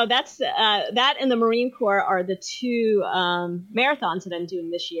 Yep. So that's that and the Marine Corps are the two marathons that I'm doing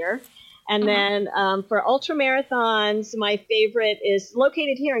this year. And then for ultra marathons, my favorite is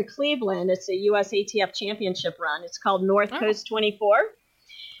located here in Cleveland. It's a US ATF championship run. It's called North Coast 24.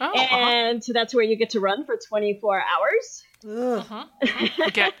 And that's where you get to run for 24 hours.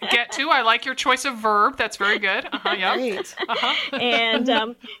 Get to. I like your choice of verb. That's very good. Great.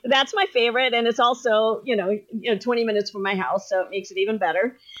 And that's my favorite. And it's also, 20 minutes from my house, so it makes it even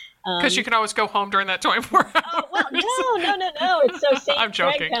better. Because you can always go home during that 24 hours. Oh, well, no. It's so St.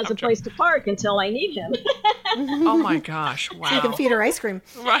 Craig has a place to park until I need him. Oh, my gosh. Wow. So you can feed her ice cream.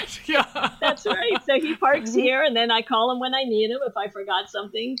 Right, yeah. That's right. So he parks here, and then I call him when I need him. If I forgot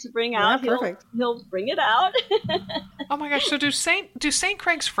something to bring out, he'll bring it out. Oh, my gosh. So do St.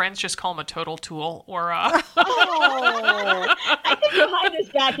 Craig's friends just call him a total tool? Or I think behind his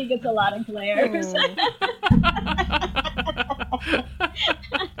back he gets a lot of glares.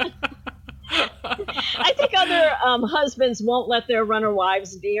 I think other husbands won't let their runner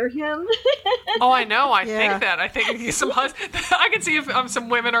wives near him. Oh, I know. I think that. I think I can see if some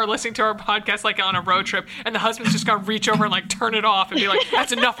women are listening to our podcast like on a road trip, and the husband's just going to reach over and like turn it off and be like,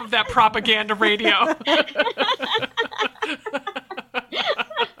 "That's enough of that propaganda radio."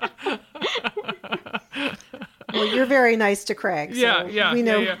 Well, you're very nice to Craig. So we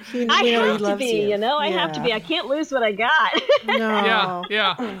know he loves you. I have to be. I can't lose what I got. No.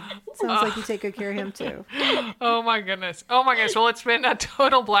 Yeah. Sounds like you take good care of him too. Oh my goodness. Well, it's been a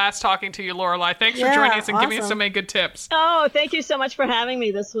total blast talking to you, Lorelei. Thanks for joining us and giving us so many good tips. Oh, thank you so much for having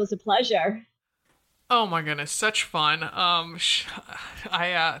me. This was a pleasure. Oh my goodness, such fun. I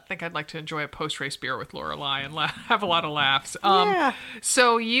think I'd like to enjoy a post-race beer with Lorelei and have a lot of laughs.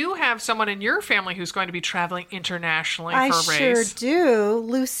 So you have someone in your family who's going to be traveling internationally for a race. I sure do.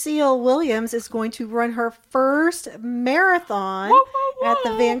 Lucille Williams is going to run her first marathon at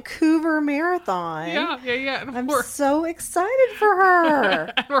the Vancouver Marathon. Yeah. I'm so excited for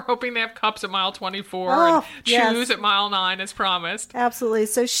her. And we're hoping they have cups at mile 24 and shoes at mile 9 as promised. Absolutely.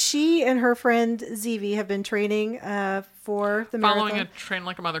 So she and her friend Zivi have been training for the marathon. Following a Train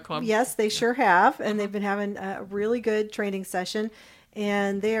Like a Mother Club. Yes, they sure have. And they've been having a really good training session.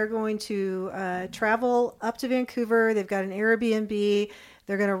 And they are going to travel up to Vancouver. They've got an Airbnb.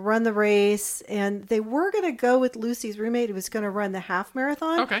 They're going to run the race. And they were going to go with Lucy's roommate who was going to run the half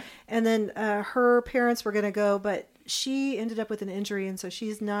marathon. Okay. And then her parents were going to go, but she ended up with an injury. And so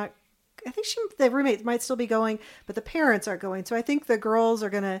she's not, I think the roommate might still be going, but the parents aren't going. So I think the girls are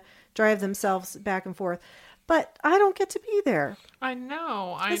going to drive themselves back and forth. But I don't get to be there. I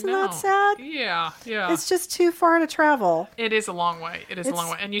know. Isn't that sad? Yeah. It's just too far to travel. It is a long way. A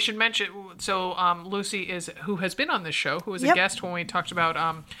long way. And you should mention, so Lucy who has been on this show, who was a guest when we talked about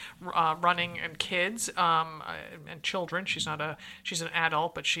running and kids and children. She's an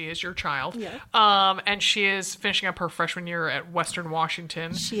adult, but she is your child. Yeah. And she is finishing up her freshman year at Western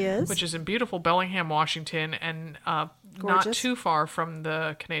Washington. She is. Which is in beautiful Bellingham, Washington, and not too far from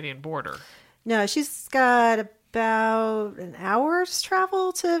the Canadian border. No, she's got about an hour's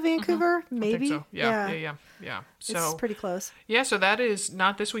travel to Vancouver, maybe. I think so. Yeah. So it's pretty close. Yeah, so that is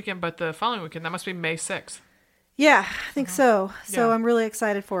not this weekend, but the following weekend. That must be May 6th. Yeah, I think so. So I'm really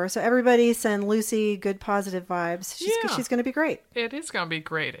excited for her. So everybody send Lucy good positive vibes. She's going to be great. It is going to be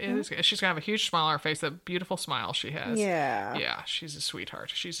great. She's going to have a huge smile on her face, that beautiful smile she has. Yeah. Yeah, she's a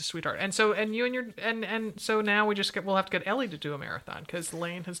sweetheart. And so so now we'll have to get Ellie to do a marathon because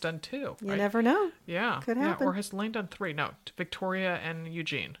Lane has done 2. You never know. Yeah. Could happen. Or has Lane done 3? No, Victoria and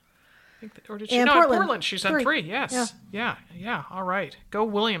Eugene. Or did she? And Portland. She's done 3. Yes. Yeah. All right. Go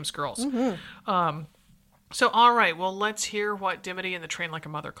Williams, girls. So, all right, well, let's hear what Dimity and the Train Like a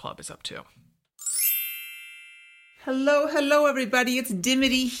Mother Club is up to. Hello, everybody. It's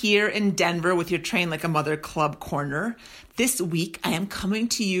Dimity here in Denver with your Train Like a Mother Club corner. This week, I am coming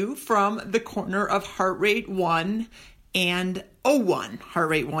to you from the corner of Heart Rate 1 and 01, Heart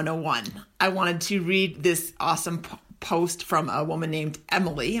Rate 101. I wanted to read this awesome post from a woman named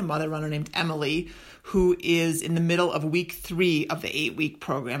Emily, a mother runner named Emily, who is in the middle of week 3 of the 8-week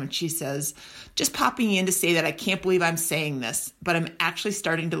program. And she says, just popping in to say that I can't believe I'm saying this, but I'm actually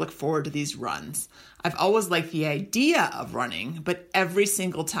starting to look forward to these runs. I've always liked the idea of running, but every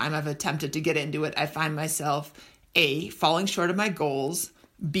single time I've attempted to get into it, I find myself A, falling short of my goals,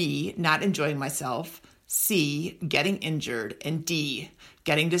 B, not enjoying myself, C, getting injured, and D,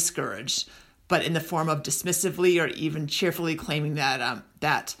 getting discouraged, but in the form of dismissively or even cheerfully claiming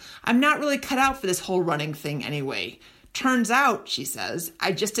that I'm not really cut out for this whole running thing anyway. Turns out, she says,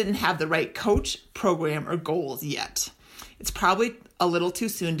 I just didn't have the right coach, program, or goals yet. It's probably a little too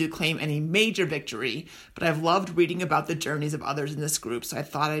soon to claim any major victory, but I've loved reading about the journeys of others in this group, so I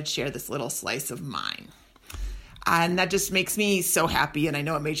thought I'd share this little slice of mine. And that just makes me so happy, and I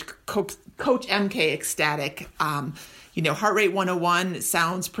know it made Coach MK ecstatic. Heart Rate 101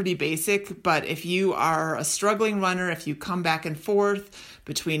 sounds pretty basic, but if you are a struggling runner, if you come back and forth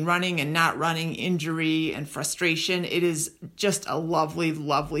between running and not running, injury and frustration, it is just a lovely,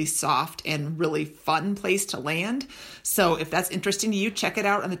 lovely, soft, and really fun place to land. So if that's interesting to you, check it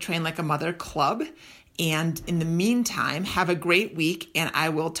out on the Train Like a Mother Club. And in the meantime, have a great week, and I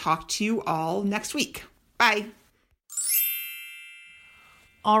will talk to you all next week. Bye.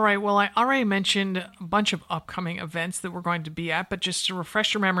 All right, well, I already mentioned a bunch of upcoming events that we're going to be at, but just to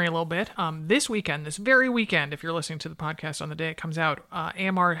refresh your memory a little bit, this very weekend, if you're listening to the podcast on the day it comes out,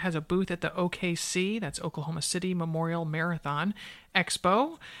 AMR has a booth at the OKC, that's Oklahoma City Memorial Marathon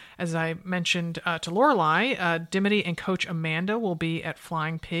Expo. As I mentioned to Lorelei, Dimity and Coach Amanda will be at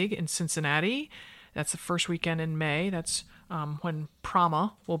Flying Pig in Cincinnati. That's the first weekend in May. That's when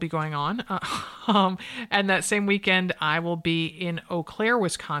Prama will be going on. And that same weekend, I will be in Eau Claire,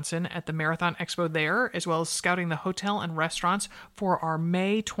 Wisconsin at the Marathon Expo there, as well as scouting the hotel and restaurants for our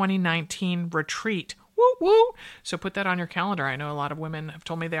May 2019 retreat. Woo woo! So put that on your calendar. I know a lot of women have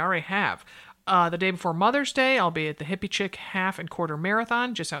told me they already have. The day before Mother's Day, I'll be at the Hippie Chick Half and Quarter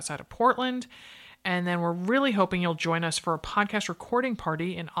Marathon just outside of Portland. And then we're really hoping you'll join us for a podcast recording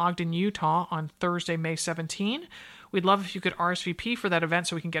party in Ogden, Utah on Thursday, May 17. We'd love if you could RSVP for that event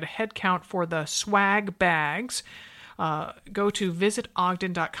so we can get a head count for the swag bags. Go to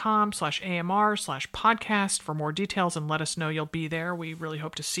visitogden.com/AMR/podcast for more details and let us know you'll be there. We really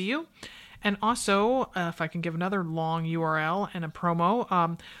hope to see you. And also, if I can give another long URL and a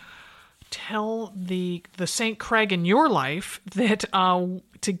promo, tell the St. Craig in your life that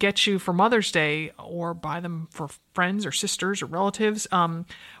to get you for Mother's Day or buy them for friends or sisters or relatives,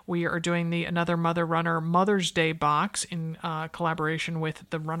 we are doing the Another Mother Runner Mother's Day box in collaboration with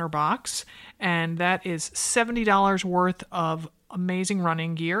the Runner Box. And that is $70 worth of amazing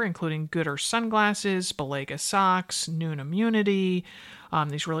running gear, including Gooder sunglasses, Belega socks, Noon Immunity,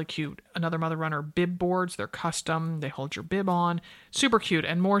 these really cute Another Mother Runner bib boards. They're custom. They hold your bib on. Super cute.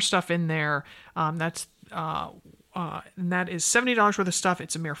 And more stuff in there. And that is $70 worth of stuff.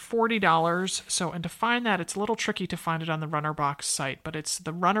 It's a mere $40. So, and to find that, it's a little tricky to find it on the Runnerbox site, but it's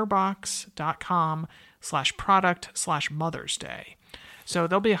therunnerbox.com/product/Mother's Day. So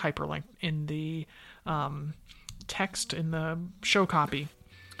there'll be a hyperlink in the text in the show copy.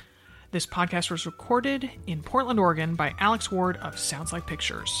 This podcast was recorded in Portland, Oregon by Alex Ward of Sounds Like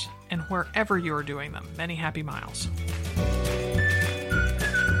Pictures. And wherever you are doing them, many happy miles.